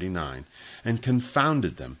 1939 and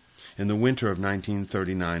confounded them in the winter of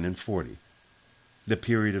 1939 and 40, the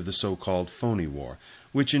period of the so-called Phony War,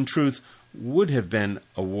 which in truth would have been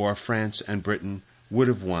a war France and Britain would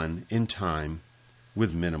have won in time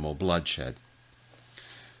with minimal bloodshed.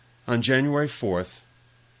 On January 10th,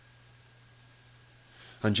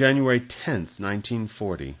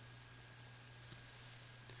 1940,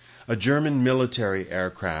 a German military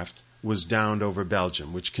aircraft was downed over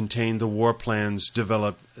Belgium, which contained the war plans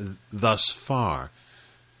developed thus far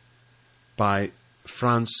by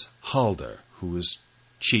Franz Halder, who was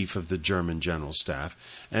chief of the German General Staff,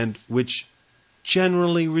 and which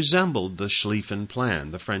generally resembled the Schlieffen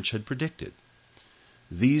Plan the French had predicted.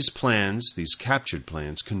 These plans, these captured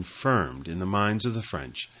plans, confirmed in the minds of the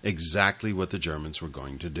French exactly what the Germans were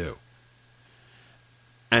going to do.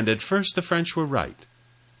 And at first the French were right.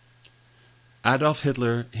 Adolf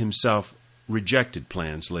Hitler himself rejected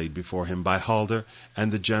plans laid before him by Halder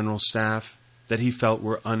and the General Staff that he felt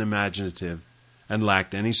were unimaginative and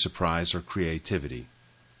lacked any surprise or creativity.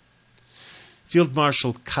 Field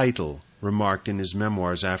Marshal Keitel remarked in his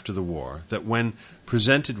memoirs after the war that when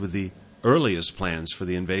presented with the earliest plans for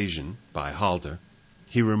the invasion by Halder,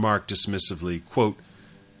 he remarked dismissively, quote,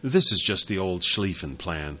 "This is just the old Schlieffen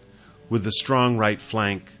Plan, with the strong right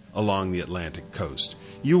flank along the Atlantic coast.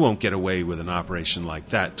 You won't get away with an operation like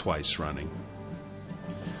that twice running."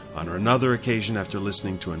 On another occasion, after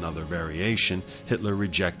listening to another variation, Hitler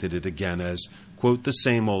rejected it again as, quote, "the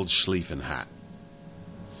same old Schlieffen hat."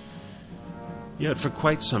 Yet for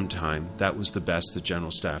quite some time, that was the best the General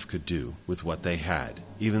Staff could do with what they had,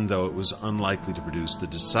 even though it was unlikely to produce the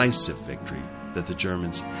decisive victory that the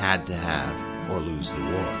Germans had to have or lose the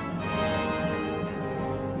war.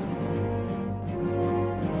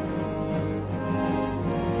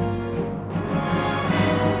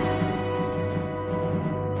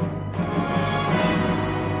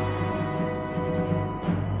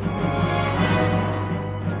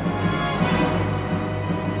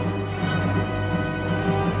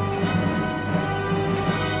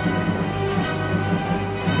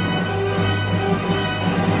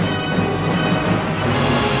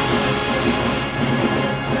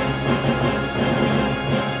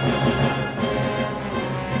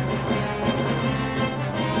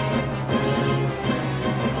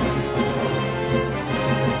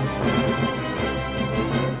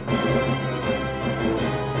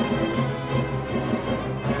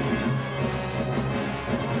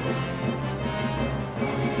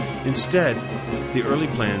 Instead, the early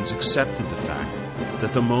plans accepted the fact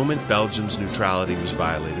that the moment Belgium's neutrality was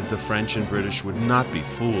violated, the French and British would not be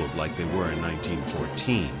fooled like they were in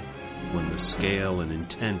 1914, when the scale and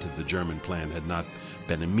intent of the German plan had not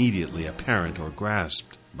been immediately apparent or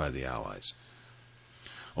grasped by the Allies.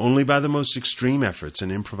 Only by the most extreme efforts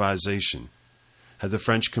and improvisation had the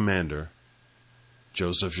French commander,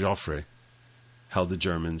 Joseph Joffre, held the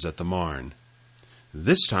Germans at the Marne.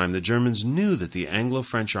 This time the Germans knew that the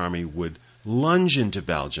Anglo-French army would lunge into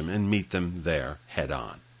Belgium and meet them there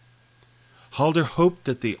head-on. Halder hoped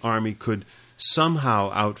that the army could somehow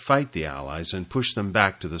outfight the Allies and push them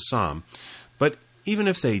back to the Somme, but even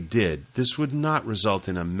if they did, this would not result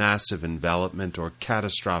in a massive envelopment or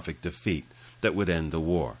catastrophic defeat that would end the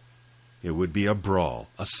war. It would be a brawl,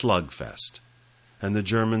 a slugfest, and the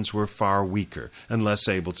Germans were far weaker and less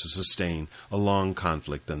able to sustain a long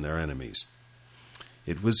conflict than their enemies.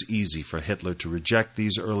 It was easy for Hitler to reject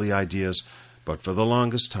these early ideas, but for the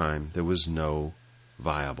longest time there was no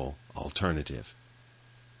viable alternative.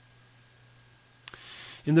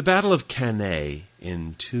 In the Battle of Cannae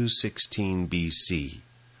in 216 BC,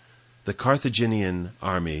 the Carthaginian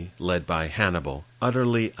army, led by Hannibal,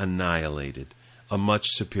 utterly annihilated a much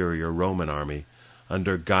superior Roman army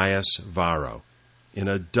under Gaius Varro in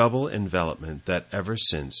a double envelopment that ever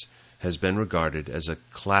since has been regarded as a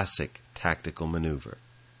classic tactical maneuver.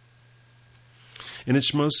 In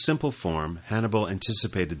its most simple form, Hannibal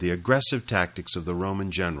anticipated the aggressive tactics of the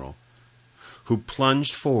Roman general, who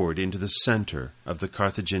plunged forward into the center of the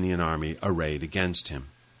Carthaginian army arrayed against him.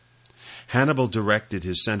 Hannibal directed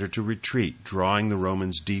his center to retreat, drawing the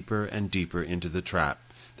Romans deeper and deeper into the trap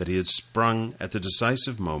that he had sprung at the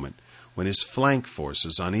decisive moment when his flank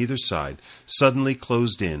forces on either side suddenly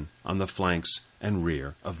closed in on the flanks and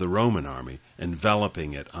rear of the Roman army,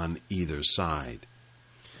 enveloping it on either side.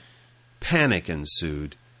 Panic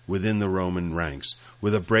ensued within the Roman ranks,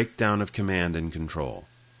 with a breakdown of command and control.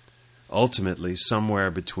 Ultimately,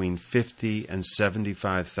 somewhere between 50 and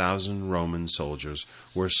 75,000 Roman soldiers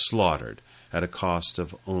were slaughtered at a cost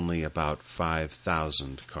of only about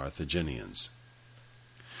 5,000 Carthaginians.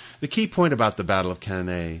 The key point about the Battle of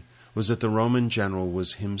Cannae was that the Roman general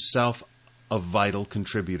was himself a vital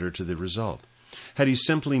contributor to the result. Had he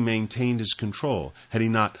simply maintained his control, had he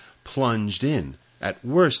not plunged in, at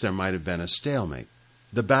worst there might have been a stalemate.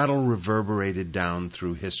 The battle reverberated down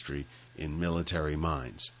through history in military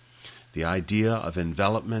minds. The idea of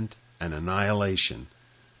envelopment and annihilation,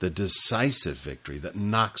 the decisive victory that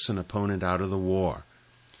knocks an opponent out of the war,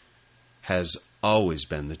 has always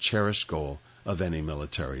been the cherished goal of any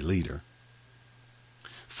military leader.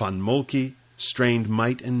 Von Moltke strained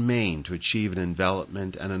might and main to achieve an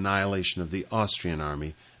envelopment and annihilation of the Austrian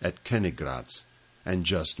army at Königgrätz, and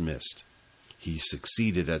just missed. He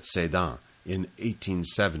succeeded at Sedan in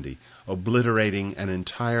 1870, obliterating an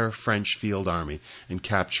entire French field army and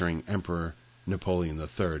capturing Emperor Napoleon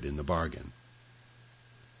III in the bargain.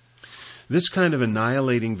 This kind of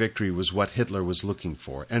annihilating victory was what Hitler was looking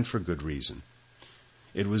for, and for good reason.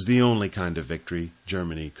 It was the only kind of victory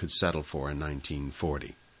Germany could settle for in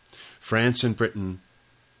 1940. France and Britain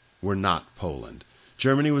were not Poland.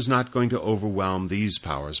 Germany was not going to overwhelm these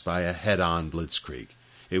powers by a head-on blitzkrieg.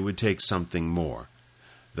 It would take something more.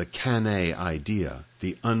 The Cannae idea,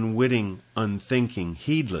 the unwitting, unthinking,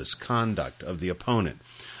 heedless conduct of the opponent,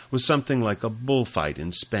 was something like a bullfight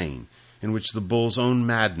in Spain, in which the bull's own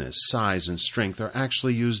madness, size, and strength are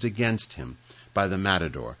actually used against him by the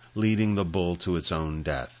matador, leading the bull to its own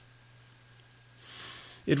death.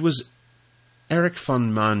 It was Erich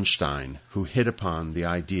von Manstein who hit upon the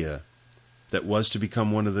idea that was to become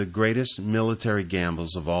one of the greatest military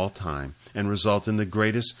gambles of all time and result in the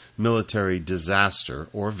greatest military disaster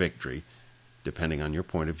or victory depending on your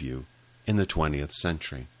point of view, in the 20th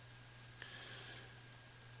century.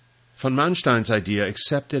 Von Manstein's idea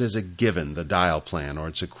accepted as a given the Dial Plan, or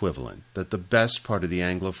its equivalent, that the best part of the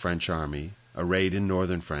Anglo-French army, arrayed in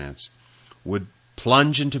northern France, would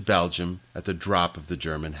plunge into Belgium at the drop of the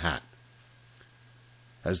German hat.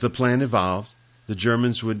 As the plan evolved, the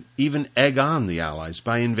Germans would even egg on the Allies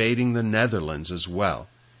by invading the Netherlands as well,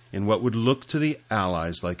 in what would look to the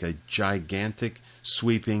Allies like a gigantic,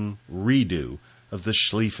 sweeping redo of the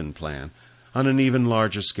Schlieffen Plan on an even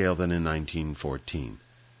larger scale than in 1914.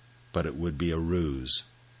 But it would be a ruse.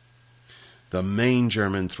 The main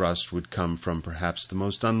German thrust would come from perhaps the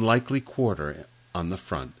most unlikely quarter on the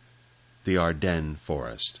front, the Ardennes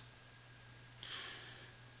forest.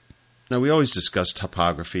 Now, we always discuss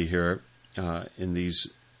topography here in these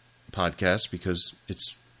podcasts because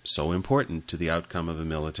it's so important to the outcome of a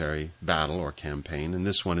military battle or campaign, and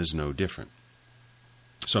this one is no different.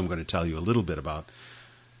 So I'm going to tell you a little bit about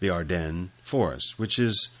the Ardennes forest, which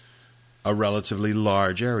is a relatively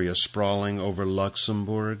large area sprawling over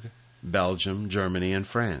Luxembourg, Belgium, Germany, and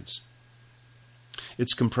France.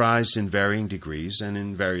 It's comprised in varying degrees and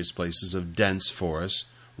in various places of dense forests,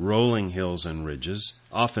 rolling hills and ridges,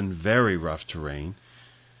 often very rough terrain,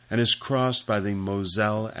 and is crossed by the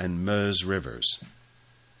Moselle and Meuse rivers.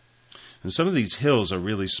 And some of these hills are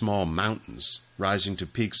really small mountains, rising to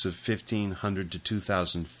peaks of 1,500 to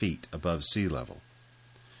 2,000 feet above sea level.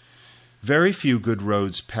 Very few good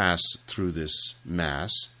roads pass through this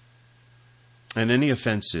mass, and any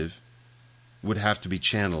offensive would have to be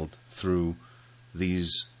channeled through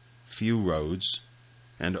these few roads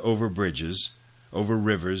and over bridges, over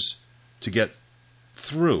rivers, to get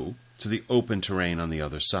through to the open terrain on the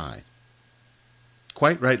other side.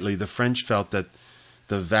 Quite rightly, the French felt that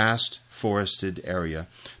the vast forested area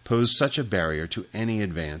posed such a barrier to any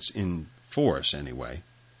advance, in force anyway,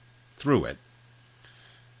 through it,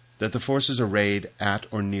 that the forces arrayed at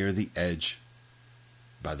or near the edge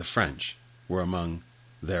by the French were among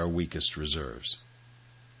their weakest reserves.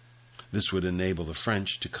 This would enable the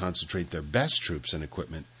French to concentrate their best troops and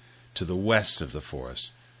equipment to the west of the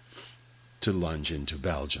forest to lunge into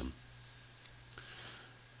Belgium.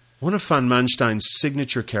 One of von Manstein's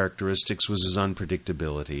signature characteristics was his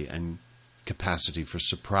unpredictability and capacity for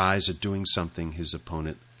surprise at doing something his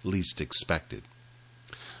opponent least expected.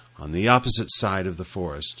 On the opposite side of the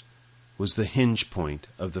forest was the hinge point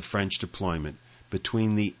of the French deployment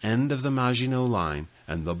between the end of the Maginot Line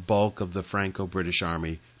and the bulk of the Franco-British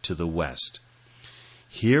army to the west.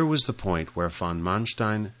 Here was the point where von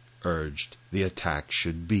Manstein urged the attack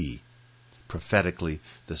should be. Prophetically,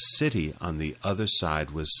 the city on the other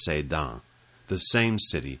side was Sedan, the same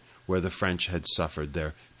city where the French had suffered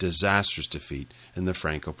their disastrous defeat in the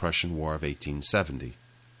Franco-Prussian War of 1870.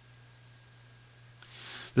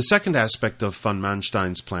 The second aspect of von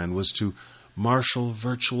Manstein's plan was to marshal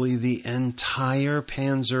virtually the entire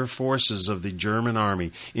panzer forces of the German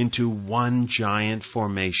army into one giant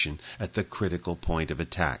formation at the critical point of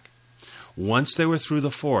attack. Once they were through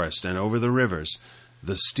the forest and over the rivers,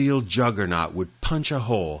 the steel juggernaut would punch a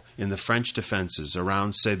hole in the French defenses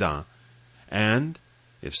around Sedan and,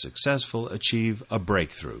 if successful, achieve a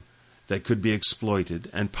breakthrough that could be exploited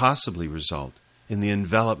and possibly result in the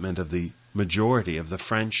envelopment of the majority of the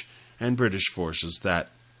French and British forces that,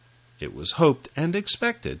 it was hoped and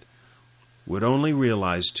expected, would only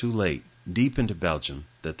realize too late, deep into Belgium,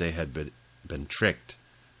 that they had been tricked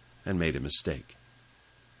and made a mistake.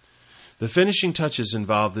 The finishing touches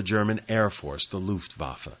involved the German Air Force, the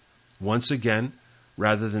Luftwaffe. Once again,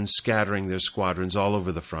 rather than scattering their squadrons all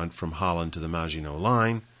over the front from Holland to the Maginot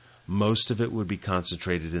Line, most of it would be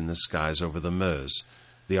concentrated in the skies over the Meuse,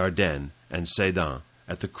 the Ardennes, and Sedan,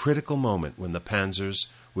 at the critical moment when the panzers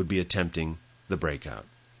would be attempting the breakout.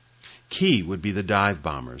 Key would be the dive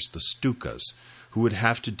bombers, the Stukas, who would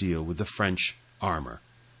have to deal with the French armor,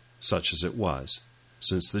 such as it was,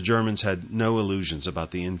 since the Germans had no illusions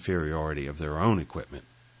about the inferiority of their own equipment.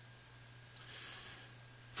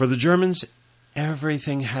 For the Germans,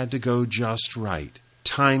 everything had to go just right.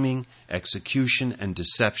 Timing, execution, and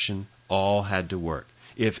deception all had to work.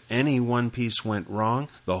 If any one piece went wrong,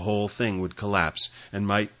 the whole thing would collapse and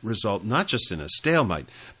might result not just in a stalemate,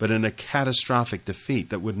 but in a catastrophic defeat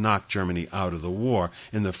that would knock Germany out of the war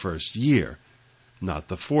in the first year, not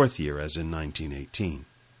the fourth year as in 1918.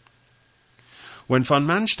 When von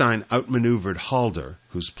Manstein outmaneuvered Halder,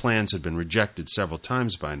 whose plans had been rejected several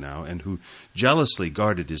times by now and who jealously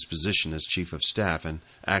guarded his position as chief of staff and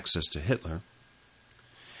access to Hitler,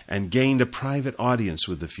 and gained a private audience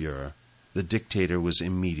with the Führer, the dictator was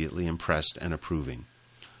immediately impressed and approving.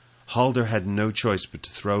 Halder had no choice but to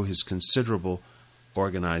throw his considerable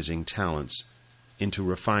organizing talents into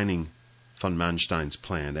refining von Manstein's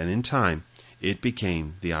plan, and in time it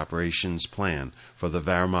became the operations plan for the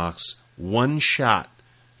Wehrmacht's one-shot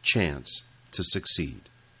chance to succeed.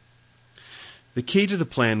 The key to the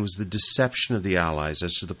plan was the deception of the Allies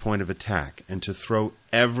as to the point of attack, and to throw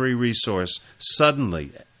every resource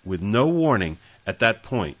suddenly, with no warning, at that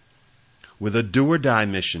point, with a do-or-die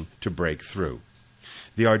mission to break through.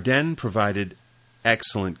 The Ardennes provided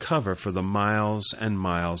excellent cover for the miles and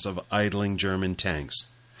miles of idling German tanks,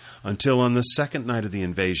 until on the second night of the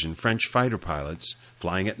invasion, French fighter pilots,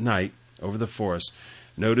 flying at night over the forest,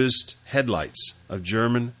 noticed headlights of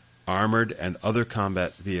German armored and other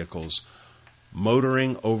combat vehicles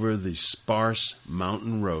motoring over the sparse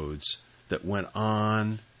mountain roads that went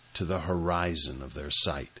on to the horizon of their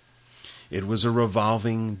sight. It was a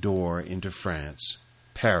revolving door into France,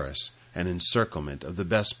 Paris, and encirclement of the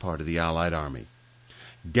best part of the Allied army.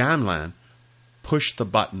 Gamelin pushed the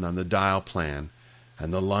button on the dial plan,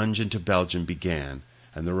 and the lunge into Belgium began,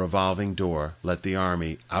 and the revolving door let the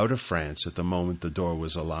army out of France at the moment the door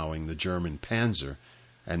was allowing the German panzer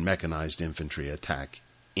and mechanized infantry attack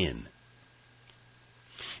in.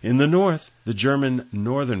 In the north, the German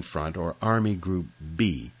Northern Front, or Army Group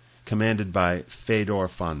B, commanded by Fedor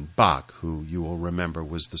von Bock, who you will remember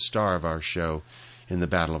was the star of our show in the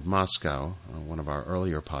Battle of Moscow, one of our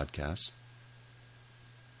earlier podcasts.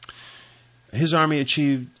 His army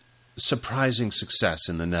achieved surprising success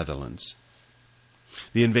in the Netherlands.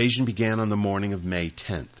 The invasion began on the morning of May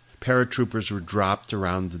 10th. Paratroopers were dropped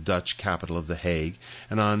around the Dutch capital of The Hague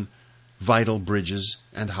and on vital bridges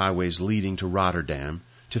and highways leading to Rotterdam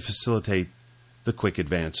to facilitate the quick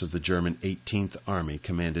advance of the German 18th Army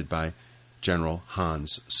commanded by General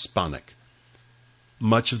Hans Spanneck.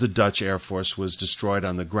 Much of the Dutch Air Force was destroyed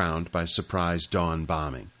on the ground by surprise dawn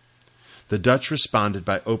bombing. The Dutch responded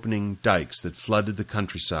by opening dikes that flooded the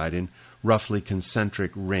countryside in roughly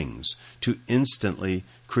concentric rings to instantly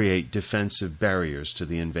create defensive barriers to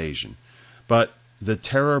the invasion. But the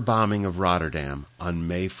terror bombing of Rotterdam on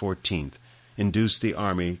May 14th induced the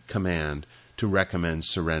Army Command to recommend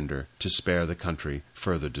surrender to spare the country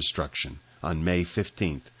further destruction. On May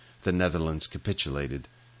 15th, the Netherlands capitulated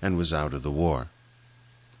and was out of the war.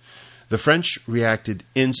 The French reacted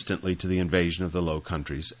instantly to the invasion of the Low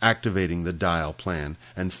Countries, activating the Dial Plan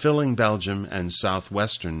and filling Belgium and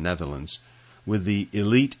southwestern Netherlands with the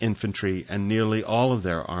elite infantry and nearly all of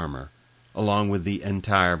their armor, along with the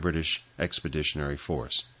entire British Expeditionary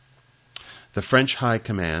Force. The French High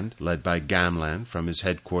Command, led by Gamelin from his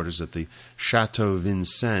headquarters at the Château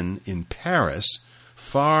Vincennes in Paris,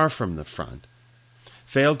 far from the front,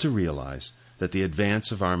 failed to realize that the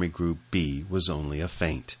advance of Army Group B was only a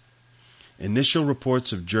feint. Initial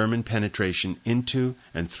reports of German penetration into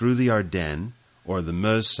and through the Ardennes, or the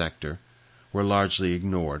Meuse sector, were largely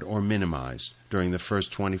ignored or minimized during the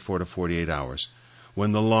first 24 to 48 hours,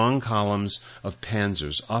 when the long columns of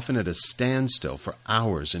panzers, often at a standstill for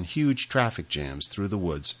hours and huge traffic jams through the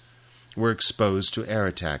woods, were exposed to air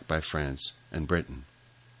attack by France and Britain.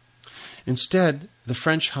 Instead, the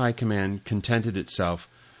French High Command contented itself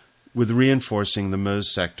with reinforcing the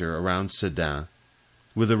Meuse sector around Sedan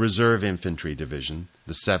with a reserve infantry division,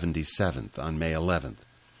 the 77th, on May 11th.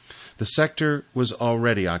 The sector was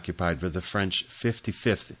already occupied by the French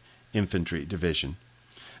 55th Infantry Division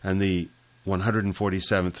and the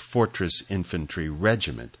 147th Fortress Infantry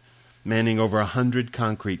Regiment, manning over 100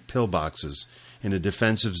 concrete pillboxes in a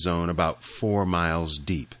defensive zone about 4 miles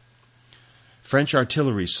deep. French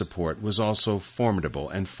artillery support was also formidable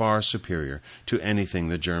and far superior to anything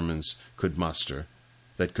the Germans could muster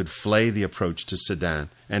that could flay the approach to Sedan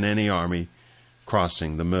and any army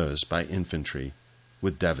crossing the Meuse by infantry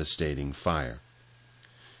with devastating fire.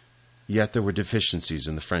 Yet there were deficiencies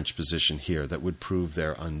in the French position here that would prove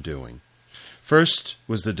their undoing. First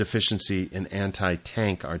was the deficiency in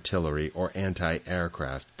anti-tank artillery or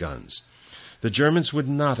anti-aircraft guns. The Germans would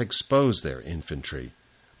not expose their infantry,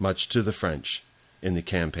 much to the French, in the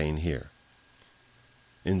campaign here.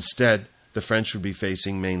 Instead, the French would be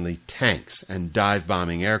facing mainly tanks and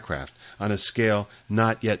dive-bombing aircraft on a scale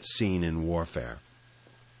not yet seen in warfare.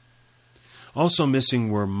 Also missing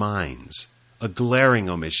were mines, a glaring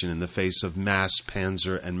omission in the face of massed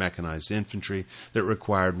panzer and mechanized infantry that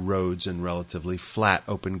required roads and relatively flat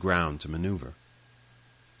open ground to maneuver.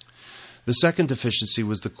 The second deficiency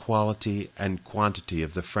was the quality and quantity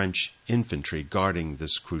of the French infantry guarding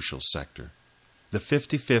this crucial sector. The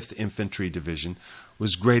 55th Infantry Division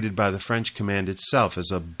was graded by the French command itself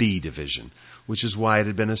as a B division, which is why it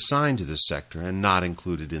had been assigned to this sector and not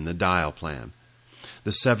included in the Dial Plan.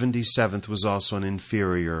 The 77th was also an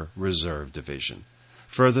inferior reserve division.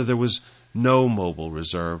 Further, there was no mobile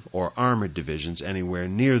reserve or armored divisions anywhere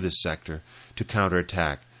near this sector to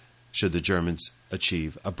counterattack should the Germans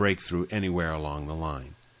achieve a breakthrough anywhere along the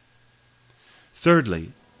line.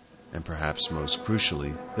 Thirdly, and perhaps most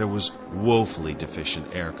crucially, there was woefully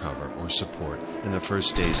deficient air cover or support in the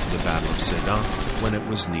first days of the Battle of Sedan when it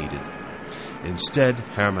was needed. Instead,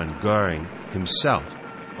 Hermann Göring himself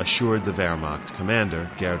assured the Wehrmacht commander,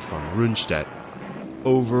 Gerd von Rundstedt,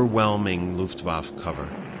 overwhelming Luftwaffe cover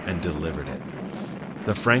and delivered it.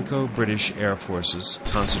 The Franco-British Air Forces,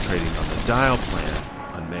 concentrating on the Dial Plan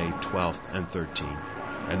on May 12th and 13th,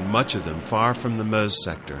 and much of them far from the Meuse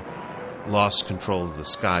sector, lost control of the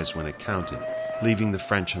skies when it counted, leaving the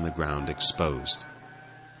French on the ground exposed.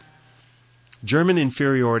 German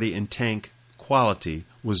inferiority in tank quality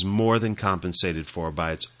was more than compensated for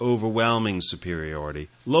by its overwhelming superiority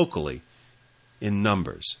locally in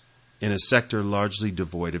numbers, in a sector largely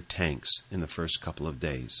devoid of tanks in the first couple of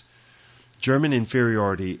days. German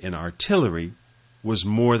inferiority in artillery was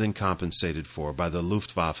more than compensated for by the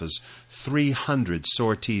Luftwaffe's 300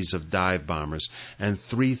 sorties of dive bombers and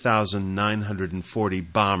 3,940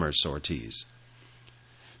 bomber sorties.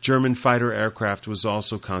 German fighter aircraft was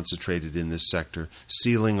also concentrated in this sector,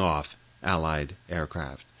 sealing off Allied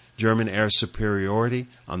aircraft. German air superiority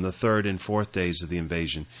on the third and fourth days of the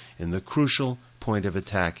invasion in the crucial point of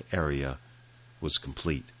attack area was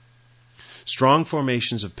complete. Strong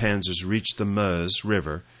formations of panzers reached the Meuse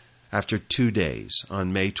River after 2 days,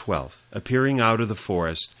 on May 12th, appearing out of the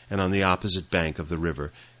forest and on the opposite bank of the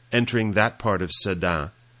river, entering that part of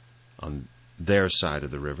Sedan on their side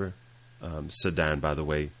of the river. Sedan, by the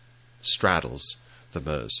way, straddles the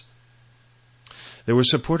Meuse. They were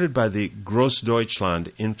supported by the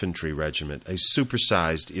Grossdeutschland Infantry Regiment, a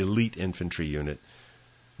supersized elite infantry unit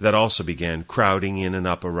that also began crowding in and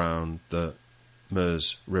up around the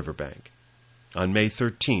Meuse riverbank. On May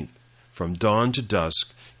 13th, from dawn to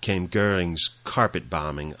dusk, came Göring's carpet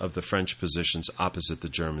bombing of the French positions opposite the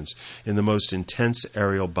Germans in the most intense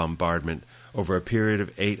aerial bombardment over a period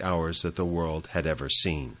of 8 hours that the world had ever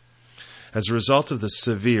seen. As a result of the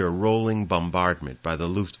severe rolling bombardment by the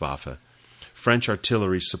Luftwaffe, French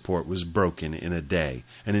artillery support was broken in a day,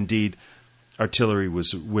 and indeed artillery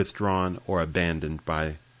was withdrawn or abandoned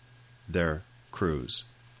by their crews.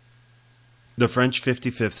 The French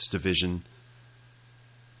 55th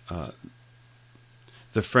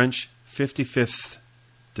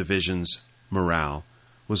Division's morale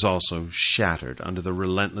was also shattered under the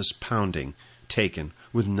relentless pounding taken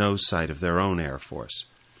with no sight of their own air force.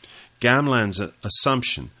 Gamelin's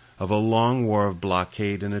assumption of a long war of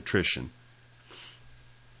blockade and attrition.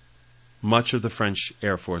 Much of the French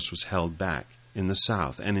Air Force was held back in the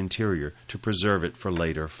south and interior to preserve it for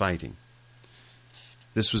later fighting.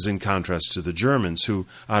 This was in contrast to the Germans who,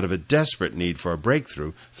 out of a desperate need for a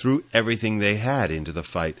breakthrough, threw everything they had into the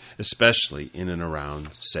fight, especially in and around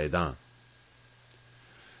Sedan.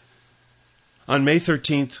 On May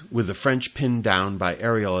 13th, with the French pinned down by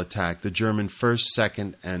aerial attack, the German 1st,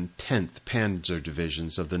 2nd, and 10th Panzer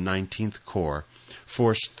Divisions of the 19th Corps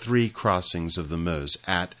forced 3 crossings of the Meuse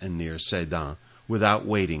at and near Sedan without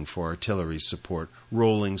waiting for artillery support,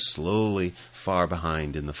 rolling slowly far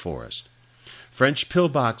behind in the forest. French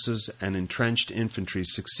pillboxes and entrenched infantry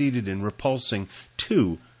succeeded in repulsing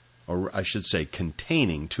 2, or I should say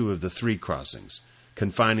containing 2 of the 3 crossings,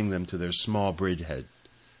 confining them to their small bridgehead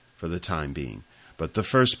for the time being. But the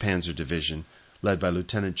 1st Panzer Division, led by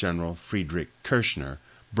Lieutenant General Friedrich Kirchner,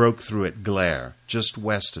 broke through at Glaire, just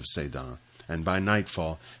west of Sedan, and by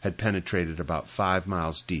nightfall had penetrated about 5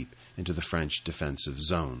 miles deep into the French defensive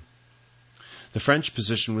zone. The French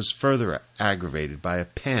position was further aggravated by a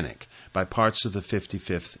panic by parts of the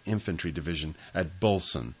 55th Infantry Division at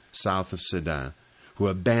Bolson, south of Sedan, who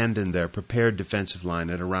abandoned their prepared defensive line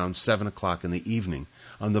at around 7 o'clock in the evening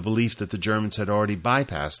on the belief that the Germans had already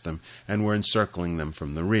bypassed them and were encircling them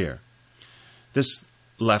from the rear. This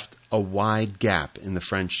left a wide gap in the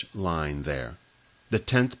French line there. The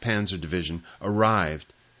 10th Panzer Division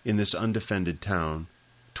arrived in this undefended town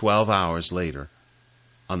 12 hours later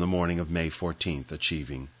on the morning of May 14th,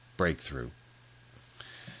 achieving breakthrough.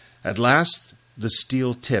 At last, the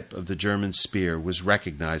steel tip of the German spear was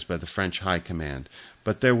recognized by the French High Command,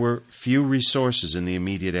 but there were few resources in the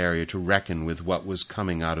immediate area to reckon with what was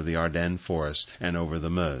coming out of the Ardennes forest and over the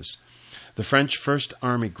Meuse. The French First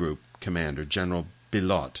Army Group commander, General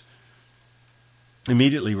Billotte,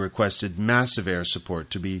 immediately requested massive air support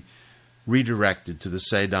to be redirected to the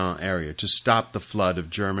Sedan area to stop the flood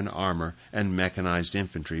of German armor and mechanized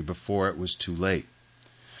infantry before it was too late.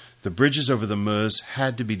 The bridges over the Meuse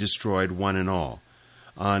had to be destroyed one and all.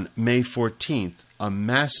 On May 14th, a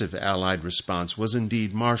massive Allied response was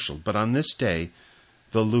indeed marshaled, but on this day,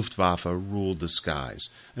 the Luftwaffe ruled the skies.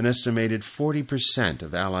 An estimated 40%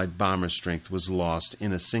 of Allied bomber strength was lost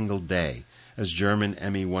in a single day, as German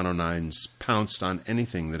Me-109s pounced on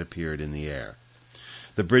anything that appeared in the air.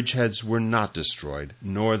 The bridgeheads were not destroyed,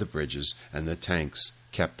 nor the bridges, and the tanks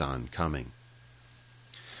kept on coming.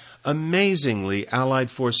 Amazingly,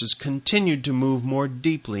 Allied forces continued to move more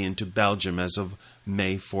deeply into Belgium as of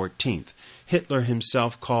May 14th. Hitler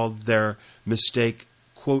himself called their mistake,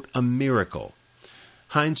 quote, a miracle.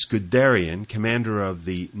 Heinz Guderian, commander of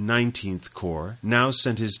the 19th Corps, now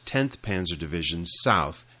sent his 10th Panzer Division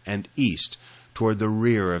south and east toward the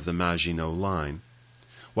rear of the Maginot Line,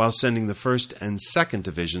 while sending the 1st and 2nd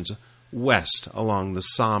Divisions west along the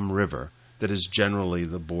Somme River, that is generally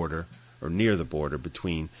the border or near the border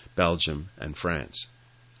between Belgium and France.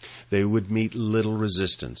 They would meet little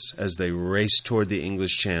resistance as they raced toward the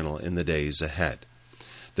English Channel in the days ahead.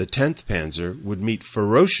 The 10th Panzer would meet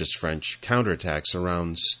ferocious French counterattacks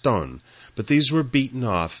around Stonne, but these were beaten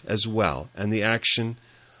off as well, and the action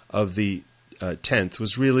of the 10th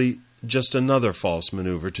was really just another false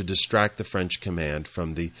maneuver to distract the French command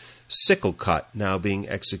from the sickle cut now being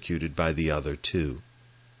executed by the other two.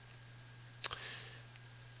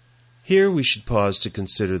 Here we should pause to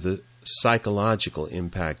consider the psychological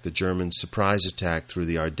impact the German surprise attack through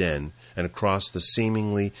the Ardennes and across the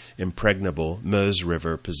seemingly impregnable Meuse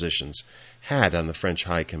River positions had on the French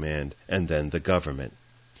High Command and then the government.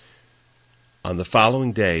 On the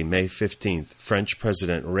following day, May 15th, French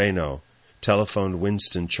President Reynaud telephoned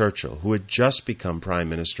Winston Churchill, who had just become Prime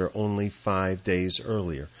Minister only 5 days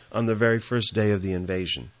earlier, on the very first day of the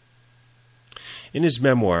invasion. In his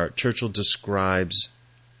memoir, Churchill describes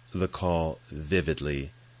the call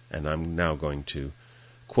vividly, and I'm now going to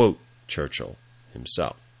quote Churchill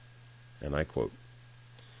himself, and I quote,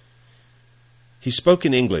 "He spoke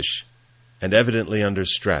in English and evidently under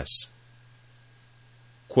stress.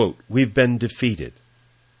 Quote, 'We've been defeated.'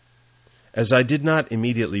 As I did not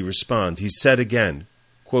immediately respond, he said again,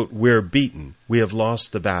 quote, 'We're beaten. We have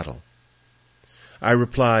lost the battle.' I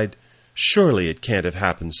replied, 'Surely it can't have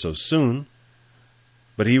happened so soon.'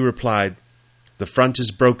 But he replied, 'The front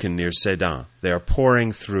is broken near Sedan. They are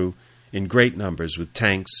pouring through in great numbers with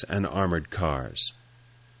tanks and armored cars.'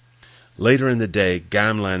 Later in the day,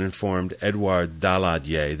 Gamelin informed Edouard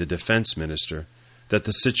Daladier, the defense minister, that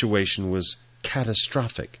the situation was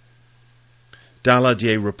catastrophic.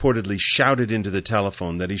 Daladier reportedly shouted into the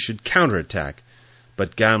telephone that he should counterattack,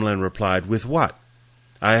 but Gamelin replied, 'With what?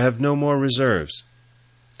 I have no more reserves,'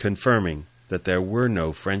 confirming that there were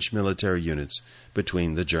no French military units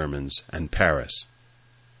between the Germans and Paris.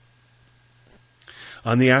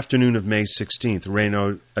 On the afternoon of May 16th,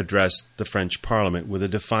 Reynaud addressed the French Parliament with a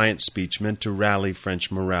defiant speech meant to rally French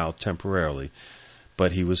morale temporarily,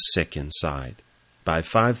 but he was sick inside. By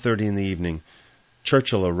 5:30 in the evening,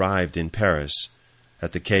 Churchill arrived in Paris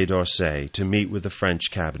at the Quai d'Orsay to meet with the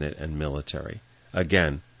French cabinet and military.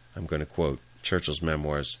 Again, I'm going to quote, Churchill's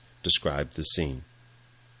memoirs describe the scene.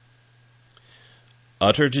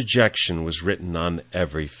 Utter dejection was written on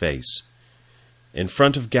every face. In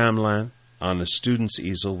front of Gamelin, on a student's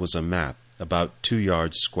easel, was a map about 2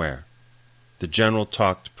 yards square. The general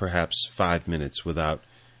talked perhaps 5 minutes without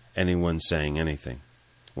anyone saying anything.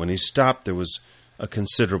 When he stopped, there was a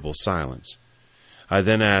considerable silence. I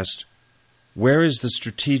then asked, "Where is the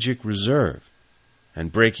strategic reserve?"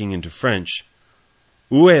 And breaking into French,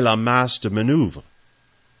 "Où est la masse de manœuvre?"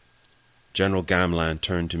 General Gamelin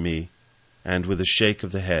turned to me, and with a shake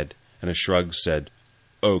of the head and a shrug said,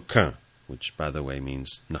 "Aucun," which, by the way,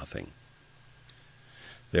 means nothing.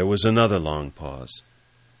 There was another long pause.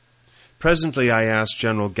 Presently I asked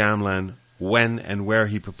General Gamelin when and where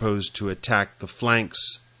he proposed to attack the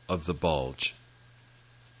flanks of the Bulge.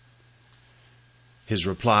 His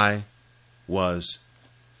reply was,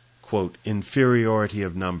 quote, "inferiority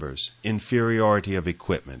of numbers, inferiority of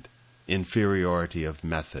equipment, inferiority of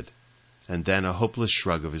method," and then a hopeless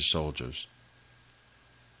shrug of his shoulders.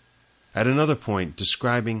 At another point,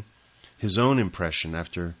 describing his own impression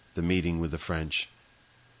after the meeting with the French,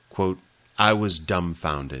 quote, "I was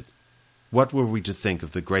dumbfounded. What were we to think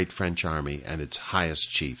of the great French army and its highest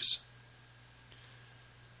chiefs?"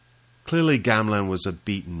 Clearly Gamelin was a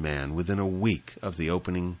beaten man within a week of the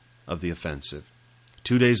opening of the offensive.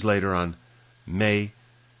 2 days later, on May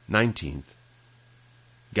 19th,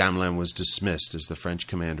 Gamelin was dismissed as the French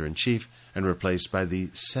commander-in-chief and replaced by the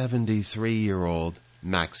 73-year-old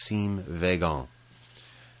Maxime Weygand.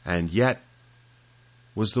 And yet,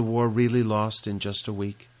 was the war really lost in just a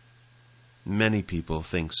week? Many people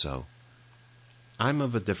think so. I'm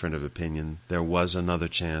of a different opinion. There was another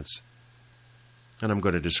chance, and I'm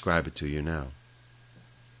going to describe it to you now.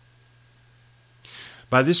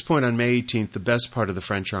 By this point on May 18th, the best part of the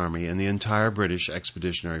French army and the entire British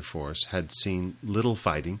Expeditionary Force had seen little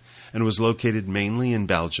fighting and was located mainly in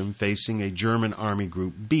Belgium, facing a German Army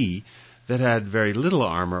Group B that had very little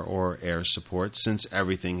armor or air support, since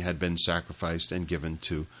everything had been sacrificed and given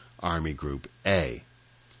to Army Group A.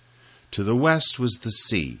 To the west was the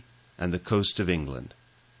sea and the coast of England.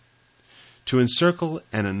 To encircle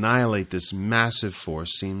and annihilate this massive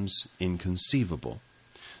force seems inconceivable.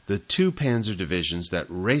 The two panzer divisions that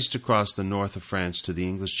raced across the north of France to the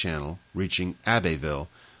English Channel, reaching Abbeville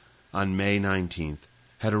on May 19th,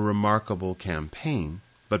 had a remarkable campaign,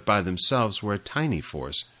 but by themselves were a tiny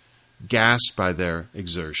force, gassed by their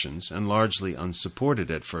exertions and largely unsupported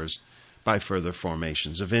at first by further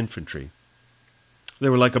formations of infantry. They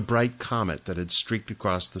were like a bright comet that had streaked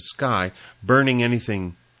across the sky, burning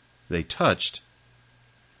anything they touched,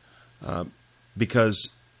 because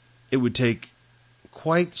it would take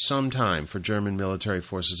quite some time for German military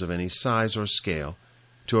forces of any size or scale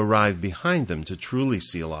to arrive behind them to truly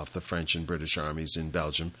seal off the French and British armies in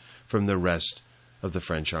Belgium from the rest of the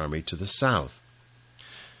French army to the south.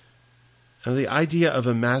 Now, the idea of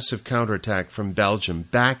a massive counterattack from Belgium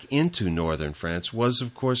back into northern France was,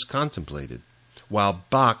 of course, contemplated. While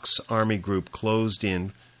Bach's army group closed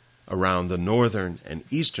in around the northern and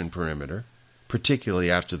eastern perimeter,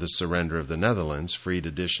 particularly after the surrender of the Netherlands freed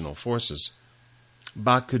additional forces,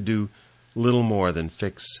 Bach could do little more than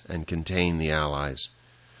fix and contain the Allies.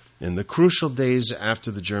 In the crucial days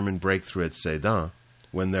after the German breakthrough at Sedan,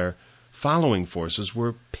 when their following forces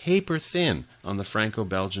were paper-thin on the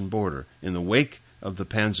Franco-Belgian border, in the wake of the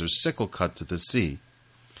Panzer's sickle cut to the sea,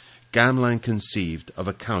 Gamelin conceived of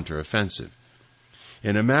a counter-offensive.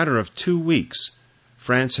 In a matter of 2 weeks,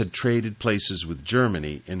 France had traded places with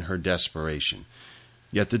Germany in her desperation.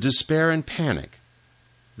 Yet the despair and panic,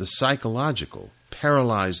 the psychological,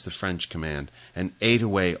 paralyzed the French command and ate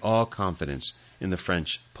away all confidence in the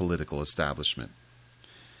French political establishment.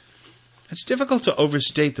 It's difficult to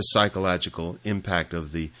overstate the psychological impact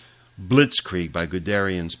of the blitzkrieg by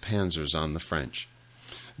Guderian's panzers on the French.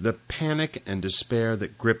 The panic and despair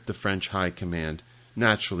that gripped the French high command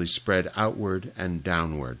naturally spread outward and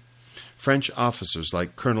downward. French officers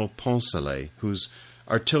like Colonel Poncelet, whose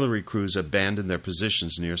artillery crews abandoned their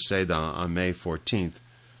positions near Sedan on May 14th,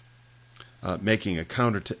 making a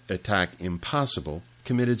counterattack impossible,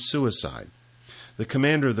 committed suicide. The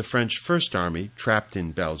commander of the French First Army, trapped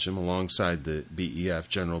in Belgium alongside the BEF,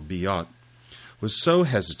 General Biot, was so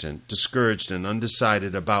hesitant, discouraged, and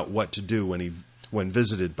undecided about what to do when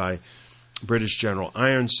visited by British General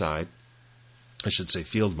Ironside,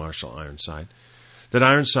 Field Marshal Ironside, that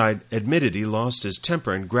Ironside admitted he lost his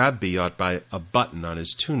temper and grabbed Biot by a button on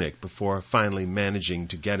his tunic before finally managing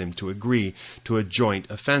to get him to agree to a joint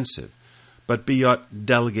offensive. But Biot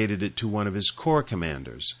delegated it to one of his corps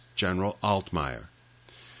commanders, General Altmaier.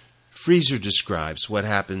 Frieser describes what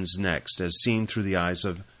happens next as seen through the eyes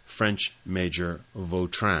of French Major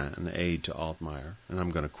Vautrin, an aide to Altmaier, and I'm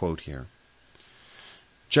going to quote here.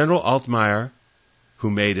 General Altmaier, who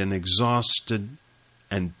made an exhausted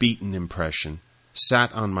and beaten impression,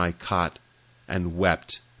 sat on my cot and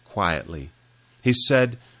wept quietly. He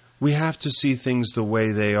said, "We have to see things the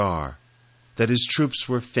way they are, that his troops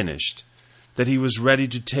were finished, that he was ready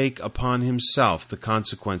to take upon himself the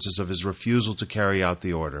consequences of his refusal to carry out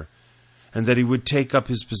the order, and that he would take up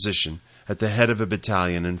his position at the head of a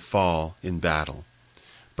battalion and fall in battle.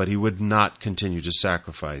 But he would not continue to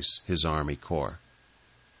sacrifice his army corps."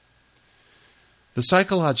 The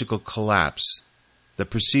psychological collapse that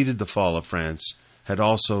preceded the fall of France had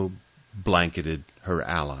also blanketed her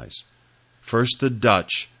allies. First the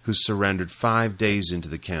Dutch, who surrendered 5 days into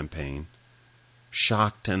the campaign,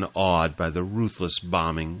 shocked and awed by the ruthless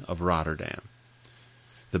bombing of Rotterdam.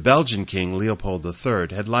 The Belgian king, Leopold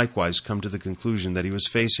III, had likewise come to the conclusion that he was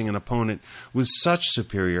facing an opponent with such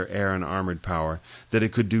superior air and armored power that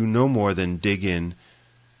it could do no more than dig in,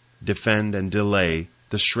 defend, and delay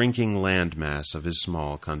the shrinking landmass of his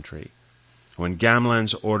small country. When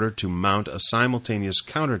Gamelin's order to mount a simultaneous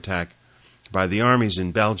counterattack by the armies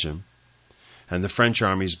in Belgium and the French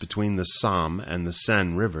armies between the Somme and the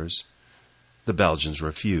Seine rivers, the Belgians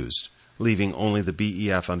refused, leaving only the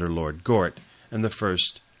BEF under Lord Gort and the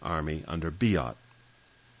First Army under Biot.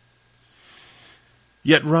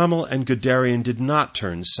 Yet Rommel and Guderian did not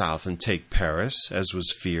turn south and take Paris, as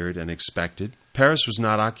was feared and expected. Paris was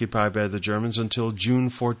not occupied by the Germans until June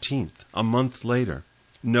 14th, a month later.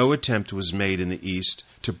 No attempt was made in the east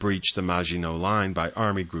to breach the Maginot Line by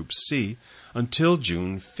Army Group C until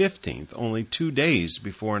June 15th, only 2 days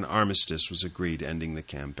before an armistice was agreed ending the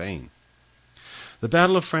campaign. The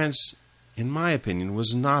Battle of France, in my opinion,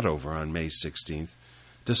 was not over on May 16th,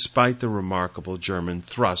 despite the remarkable German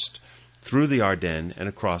thrust through the Ardennes and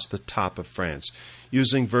across the top of France,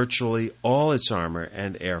 using virtually all its armor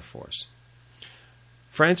and air force.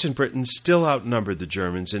 France and Britain still outnumbered the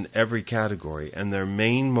Germans in every category, and their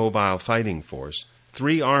main mobile fighting force,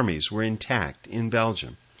 3 armies, were intact in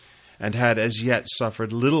Belgium, and had as yet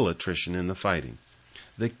suffered little attrition in the fighting.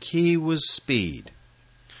 The key was speed.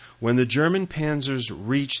 When the German panzers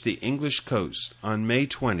reached the English coast on May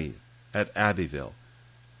 20th at Abbeville,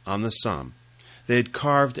 on the Somme, they had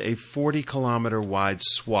carved a 40-kilometer-wide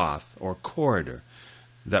swath, or corridor,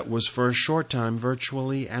 that was for a short time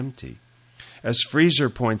virtually empty. As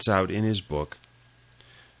Frieser points out in his book,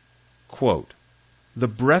 quote, "The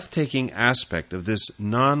breathtaking aspect of this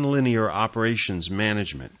nonlinear operations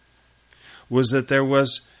management was that there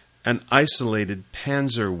was an isolated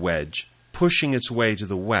panzer wedge pushing its way to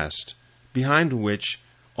the west, behind which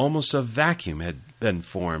almost a vacuum had been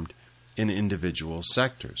formed in individual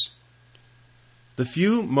sectors. The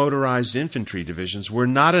few motorized infantry divisions were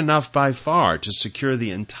not enough by far to secure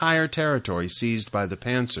the entire territory seized by the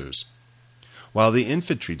panzers, while the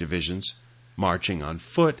infantry divisions, marching on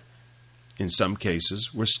foot, in some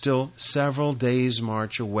cases, were still several days'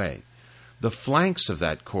 march away. The flanks of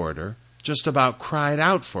that corridor just about cried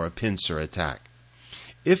out for a pincer attack.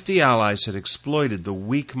 If the Allies had exploited the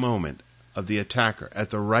weak moment of the attacker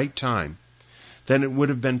at the right time, then it would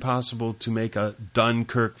have been possible to make a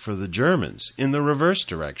Dunkirk for the Germans in the reverse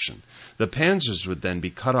direction. The panzers would then be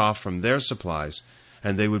cut off from their supplies,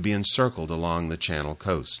 and they would be encircled along the Channel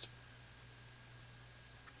coast.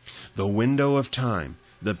 The window of time,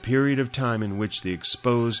 the period of time in which the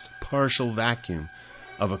exposed partial vacuum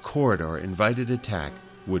of a corridor invited attack,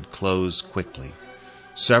 would close quickly.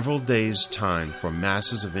 Several days' time for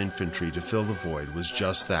masses of infantry to fill the void was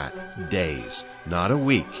just that, days, not a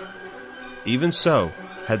week. Even so,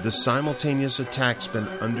 had the simultaneous attacks been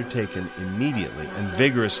undertaken immediately and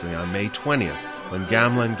vigorously on May 20th, when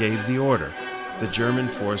Gamelin gave the order, the German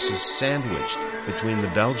forces sandwiched between the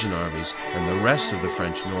Belgian armies and the rest of the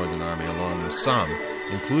French Northern Army along the Somme,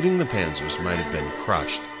 including the panzers, might have been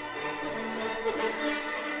crushed.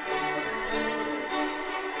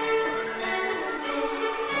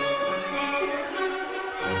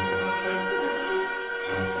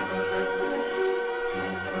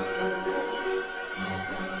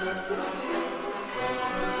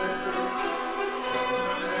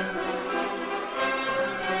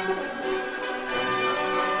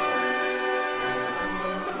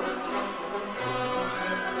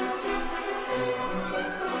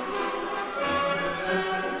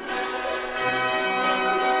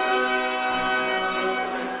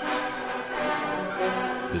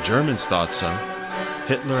 The Germans thought so.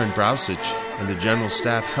 Hitler and Brauchitsch and the General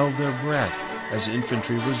Staff held their breath as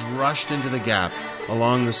infantry was rushed into the gap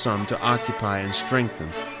along the Somme to occupy and strengthen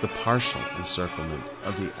the partial encirclement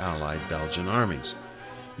of the Allied Belgian armies.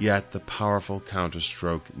 Yet the powerful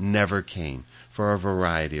counterstroke never came for a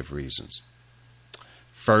variety of reasons.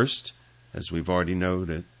 First, as we've already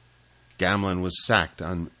noted, Gamelin was sacked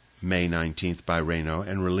on May 19th by Reynaud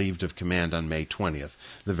and relieved of command on May 20th,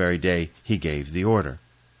 the very day he gave the order.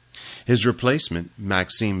 His replacement,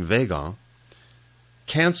 Maxime Weygand,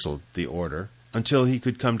 cancelled the order until he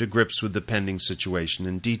could come to grips with the pending situation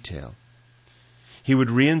in detail. He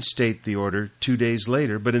would reinstate the order 2 days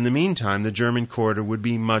later, but in the meantime the German corridor would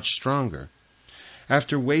be much stronger.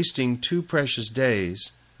 After wasting 2 precious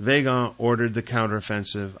days, Weygand ordered the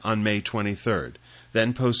counteroffensive on May 23rd,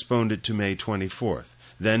 then postponed it to May 24th,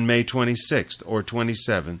 then May 26th or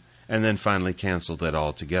 27th, and then finally cancelled it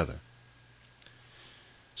altogether.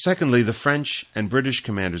 Secondly, the French and British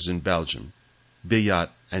commanders in Belgium, Billiat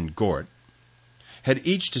and Gort, had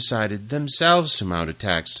each decided themselves to mount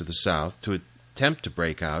attacks to the south to attempt to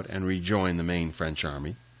break out and rejoin the main French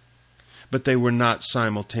army, but they were not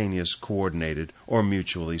simultaneous, coordinated, or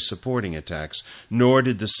mutually supporting attacks, nor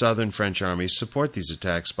did the southern French armies support these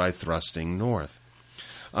attacks by thrusting north.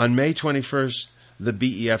 On May 21st, the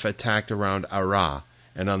BEF attacked around Arras,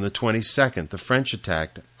 and on the 22nd, the French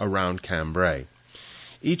attacked around Cambrai.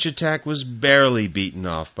 Each attack was barely beaten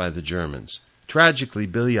off by the Germans. Tragically,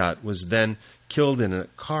 Billiat was then killed in a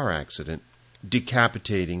car accident,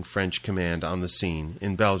 decapitating French command on the scene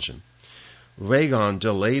in Belgium. Weygand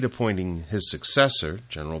delayed appointing his successor,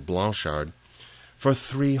 General Blanchard, for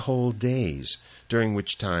 3 whole days, during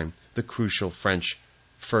which time the crucial French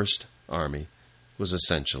First Army was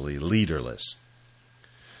essentially leaderless.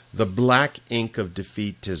 The black ink of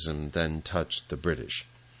defeatism then touched the British.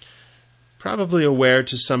 Probably aware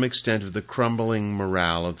to some extent of the crumbling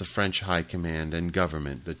morale of the French high command and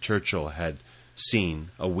government that Churchill had seen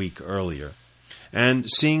a week earlier, and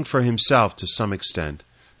seeing for himself to some extent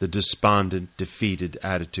the despondent, defeated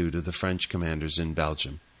attitude of the French commanders in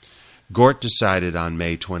Belgium, Gort decided on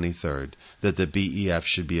May 23rd that the BEF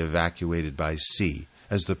should be evacuated by sea,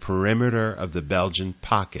 as the perimeter of the Belgian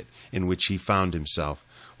pocket in which he found himself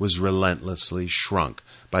was relentlessly shrunk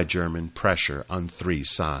by German pressure on three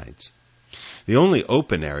sides. The only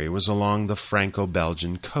open area was along the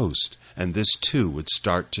Franco-Belgian coast, and this too would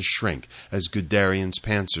start to shrink as Guderian's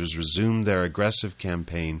panzers resumed their aggressive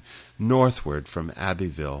campaign northward from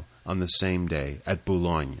Abbeville on the same day at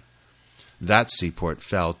Boulogne. That seaport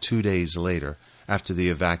fell 2 days later after the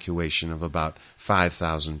evacuation of about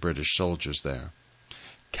 5,000 British soldiers there.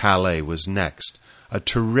 Calais was next. A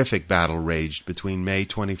terrific battle raged between May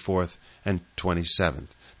 24th and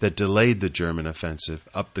 27th that delayed the German offensive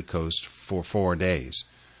up the coast for 4 days.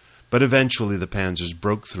 But eventually the panzers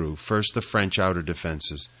broke through first the French outer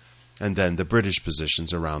defenses and then the British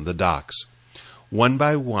positions around the docks. One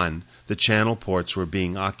by one, the Channel ports were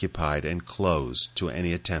being occupied and closed to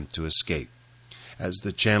any attempt to escape. As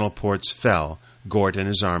the Channel ports fell, Gort and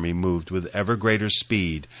his army moved with ever greater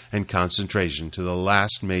speed and concentration to the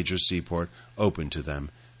last major seaport open to them,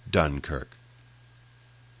 Dunkirk.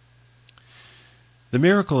 The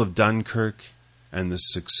miracle of Dunkirk and the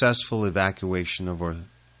successful evacuation of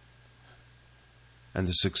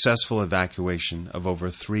over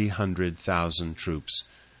 300,000 troops,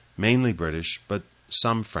 mainly British but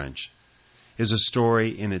some French, is a story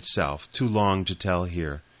in itself too long to tell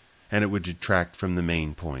here, and it would detract from the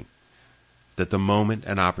main point, that the moment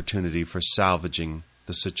and opportunity for salvaging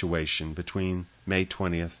the situation between May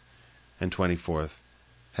 20th and 24th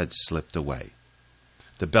had slipped away.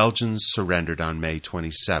 The Belgians surrendered on May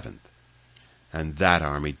 27th, and that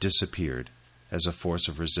army disappeared as a force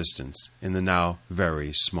of resistance in the now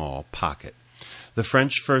very small pocket. The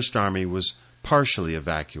French First Army was partially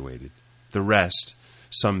evacuated. The rest,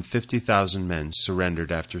 some 50,000 men,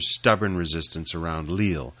 surrendered after stubborn resistance around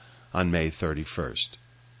Lille on May 31st.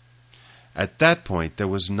 At that point, there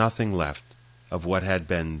was nothing left of what had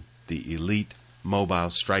been the elite, mobile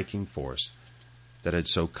striking force that had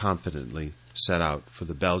so confidently set out for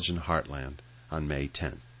the Belgian heartland on May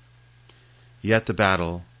 10th. Yet the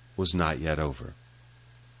battle was not yet over.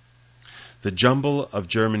 The jumble of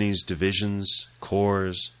Germany's divisions,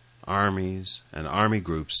 corps, armies, and army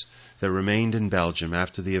groups that remained in Belgium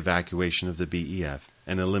after the evacuation of the BEF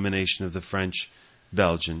and elimination of the French,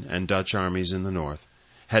 Belgian, and Dutch armies in the north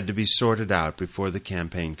had to be sorted out before the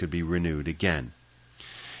campaign could be renewed again.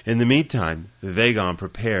 In the meantime, Weygand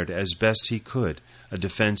prepared as best he could a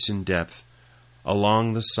defense in depth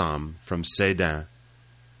along the Somme from Sedan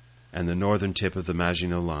and the northern tip of the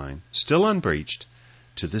Maginot Line, still unbreached,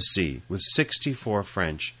 to the sea, with 64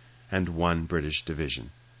 French and 1 British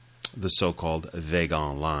division, the so-called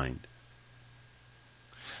Weygand Line.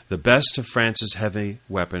 The best of France's heavy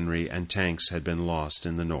weaponry and tanks had been lost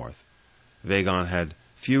in the north. Weygand had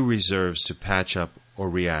few reserves to patch up or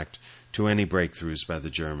react to any breakthroughs by the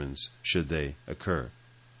Germans, should they occur.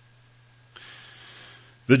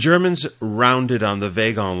 The Germans rounded on the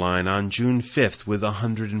Weygand Line on June 5th with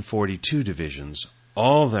 142 divisions,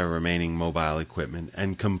 all their remaining mobile equipment,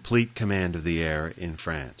 and complete command of the air in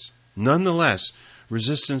France. Nonetheless,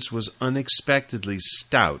 resistance was unexpectedly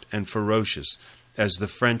stout and ferocious as the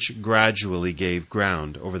French gradually gave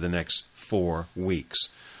ground over the next 4 weeks.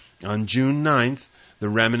 On June 9th, the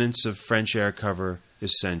remnants of French air cover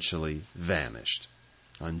essentially vanished.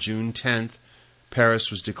 On June 10th, Paris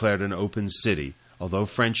was declared an open city, although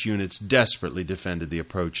French units desperately defended the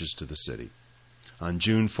approaches to the city. On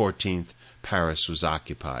June 14th, Paris was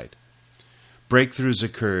occupied. Breakthroughs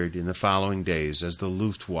occurred in the following days as the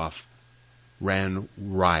Luftwaffe ran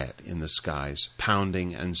riot in the skies,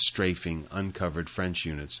 pounding and strafing uncovered French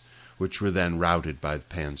units, which were then routed by the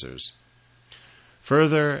panzers.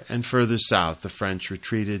 Further and further south, the French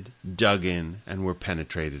retreated, dug in, and were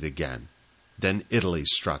penetrated again. Then Italy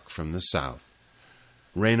struck from the south.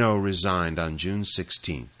 Reynaud resigned on June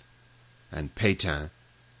 16th, and Pétain,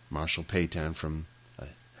 Marshal Pétain, a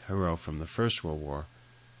hero from the First World War,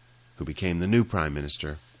 who became the new prime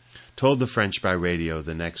minister, told the French by radio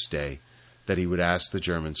the next day that he would ask the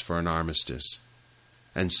Germans for an armistice,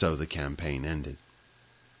 and so the campaign ended.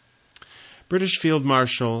 British Field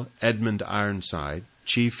Marshal Edmund Ironside,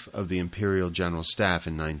 chief of the Imperial General Staff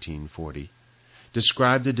in 1940,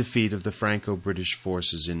 described the defeat of the Franco-British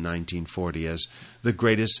forces in 1940 as the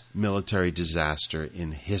greatest military disaster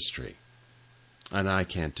in history. And I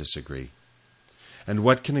can't disagree. And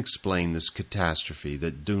what can explain this catastrophe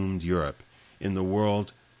that doomed Europe in the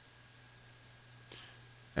world?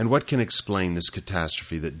 And what can explain this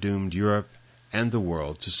catastrophe that doomed Europe and the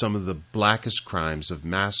world to some of the blackest crimes of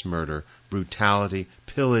mass murder, brutality,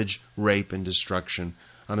 pillage, rape, and destruction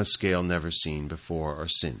on a scale never seen before or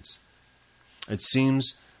since? It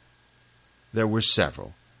seems there were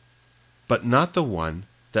several, but not the one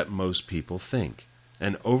that most people think.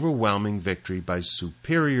 An overwhelming victory by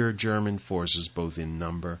superior German forces both in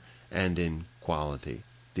number and in quality.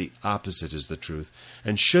 The opposite is the truth,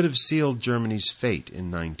 and should have sealed Germany's fate in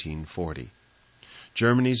 1940.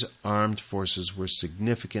 Germany's armed forces were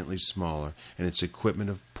significantly smaller and its equipment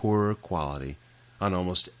of poorer quality on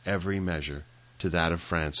almost every measure to that of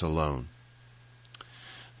France alone.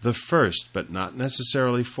 The first, but not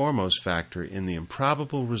necessarily foremost factor in the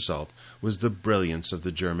improbable result was the brilliance of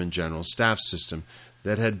the German General Staff system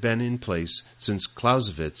that had been in place since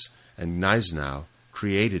Clausewitz and Gneisenau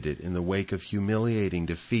created it in the wake of humiliating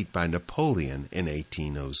defeat by Napoleon in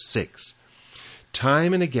 1806.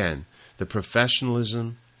 Time and again, the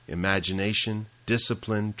professionalism, imagination,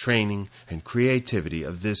 discipline, training, and creativity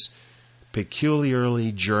of this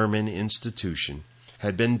peculiarly German institution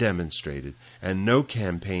had been demonstrated, and no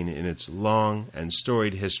campaign in its long and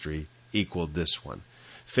storied history equaled this one.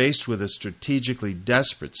 Faced with a strategically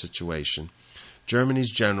desperate situation,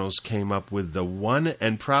 Germany's generals came up with the one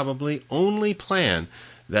and probably only plan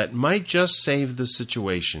that might just save the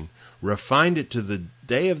situation, refined it to the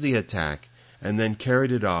day of the attack, and then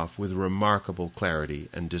carried it off with remarkable clarity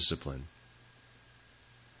and discipline.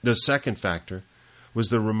 The second factor was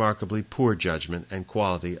the remarkably poor judgment and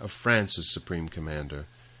quality of France's supreme commander,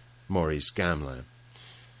 Maurice Gamelin.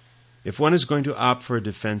 If one is going to opt for a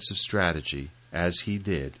defensive strategy, as he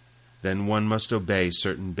did, then one must obey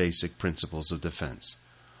certain basic principles of defense.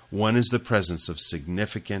 One is the presence of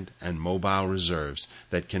significant and mobile reserves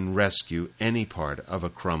that can rescue any part of a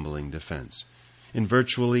crumbling defense. In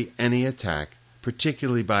virtually any attack,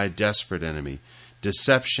 particularly by a desperate enemy,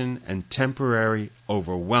 deception and temporary,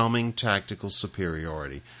 overwhelming tactical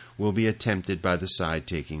superiority will be attempted by the side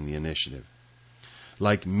taking the initiative.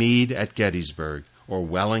 Like Meade at Gettysburg or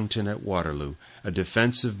Wellington at Waterloo, a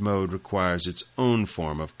defensive mode requires its own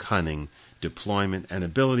form of cunning, deployment, and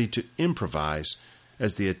ability to improvise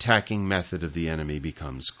as the attacking method of the enemy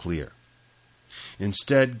becomes clear.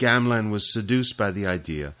 Instead, Gamelin was seduced by the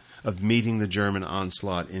idea of meeting the German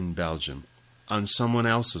onslaught in Belgium on someone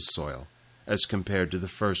else's soil as compared to the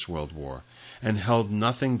First World War, and held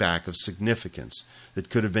nothing back of significance that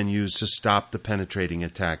could have been used to stop the penetrating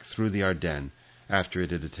attack through the Ardennes after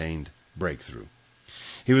it had attained breakthrough.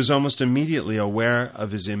 He was almost immediately aware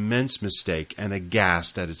of his immense mistake and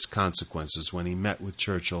aghast at its consequences when he met with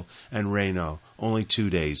Churchill and Reynaud only 2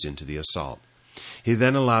 days into the assault. He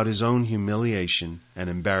then allowed his own humiliation and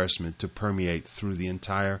embarrassment to permeate through the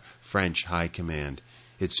entire French High Command,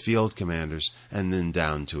 its field commanders, and then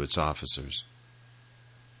down to its officers.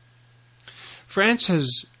 France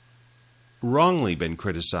has wrongly been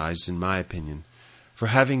criticized, in my opinion, for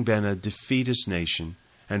having been a defeatist nation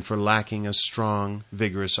and for lacking a strong,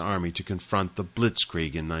 vigorous army to confront the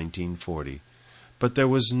Blitzkrieg in 1940. But there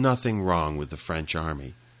was nothing wrong with the French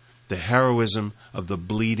army. The heroism of the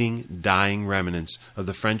bleeding, dying remnants of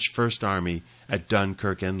the French First Army at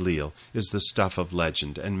Dunkirk and Lille is the stuff of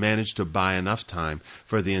legend, and managed to buy enough time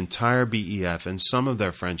for the entire BEF and some of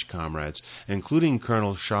their French comrades, including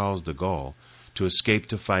Colonel Charles de Gaulle, to escape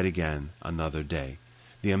to fight again another day.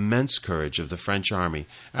 The immense courage of the French army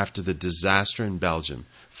after the disaster in Belgium,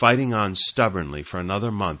 fighting on stubbornly for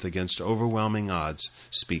another month against overwhelming odds,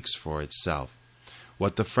 speaks for itself.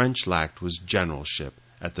 What the French lacked was generalship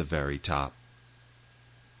at the very top.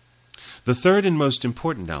 The third and most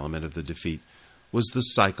important element of the defeat was the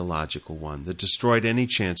psychological one that destroyed any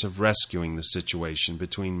chance of rescuing the situation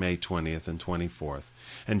between May 20th and 24th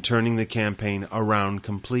and turning the campaign around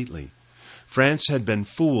completely. France had been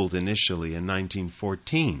fooled initially in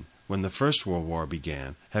 1914 when the First World War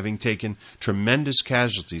began, having taken tremendous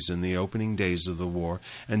casualties in the opening days of the war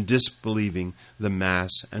and disbelieving the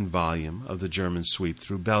mass and volume of the German sweep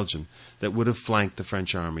through Belgium that would have flanked the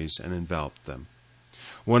French armies and enveloped them.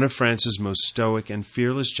 One of France's most stoic and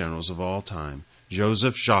fearless generals of all time,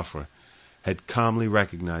 Joseph Joffre, had calmly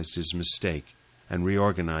recognized his mistake and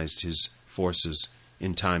reorganized his forces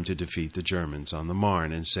in time to defeat the Germans on the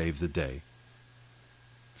Marne and save the day.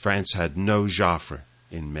 France had no Joffre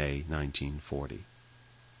in May 1940.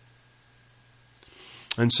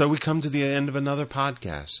 And so we come to the end of another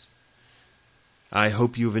podcast. I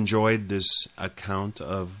hope you've enjoyed this account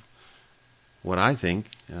of what I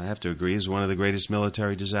think, I have to agree, is one of the greatest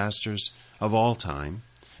military disasters of all time.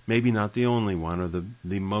 Maybe not the only one or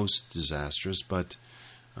the most disastrous, but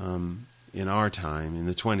in our time, in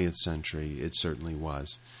the 20th century, it certainly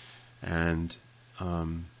was. And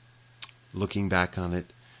looking back on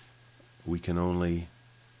it, we can only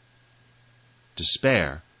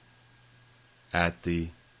despair at the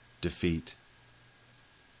defeat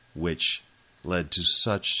which led to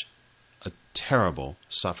such a terrible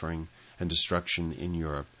suffering and destruction in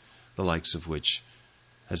Europe, the likes of which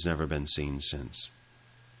has never been seen since.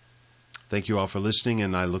 Thank you all for listening,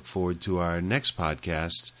 and I look forward to our next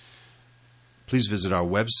podcast. Please visit our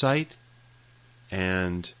website,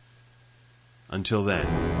 and until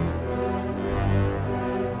then,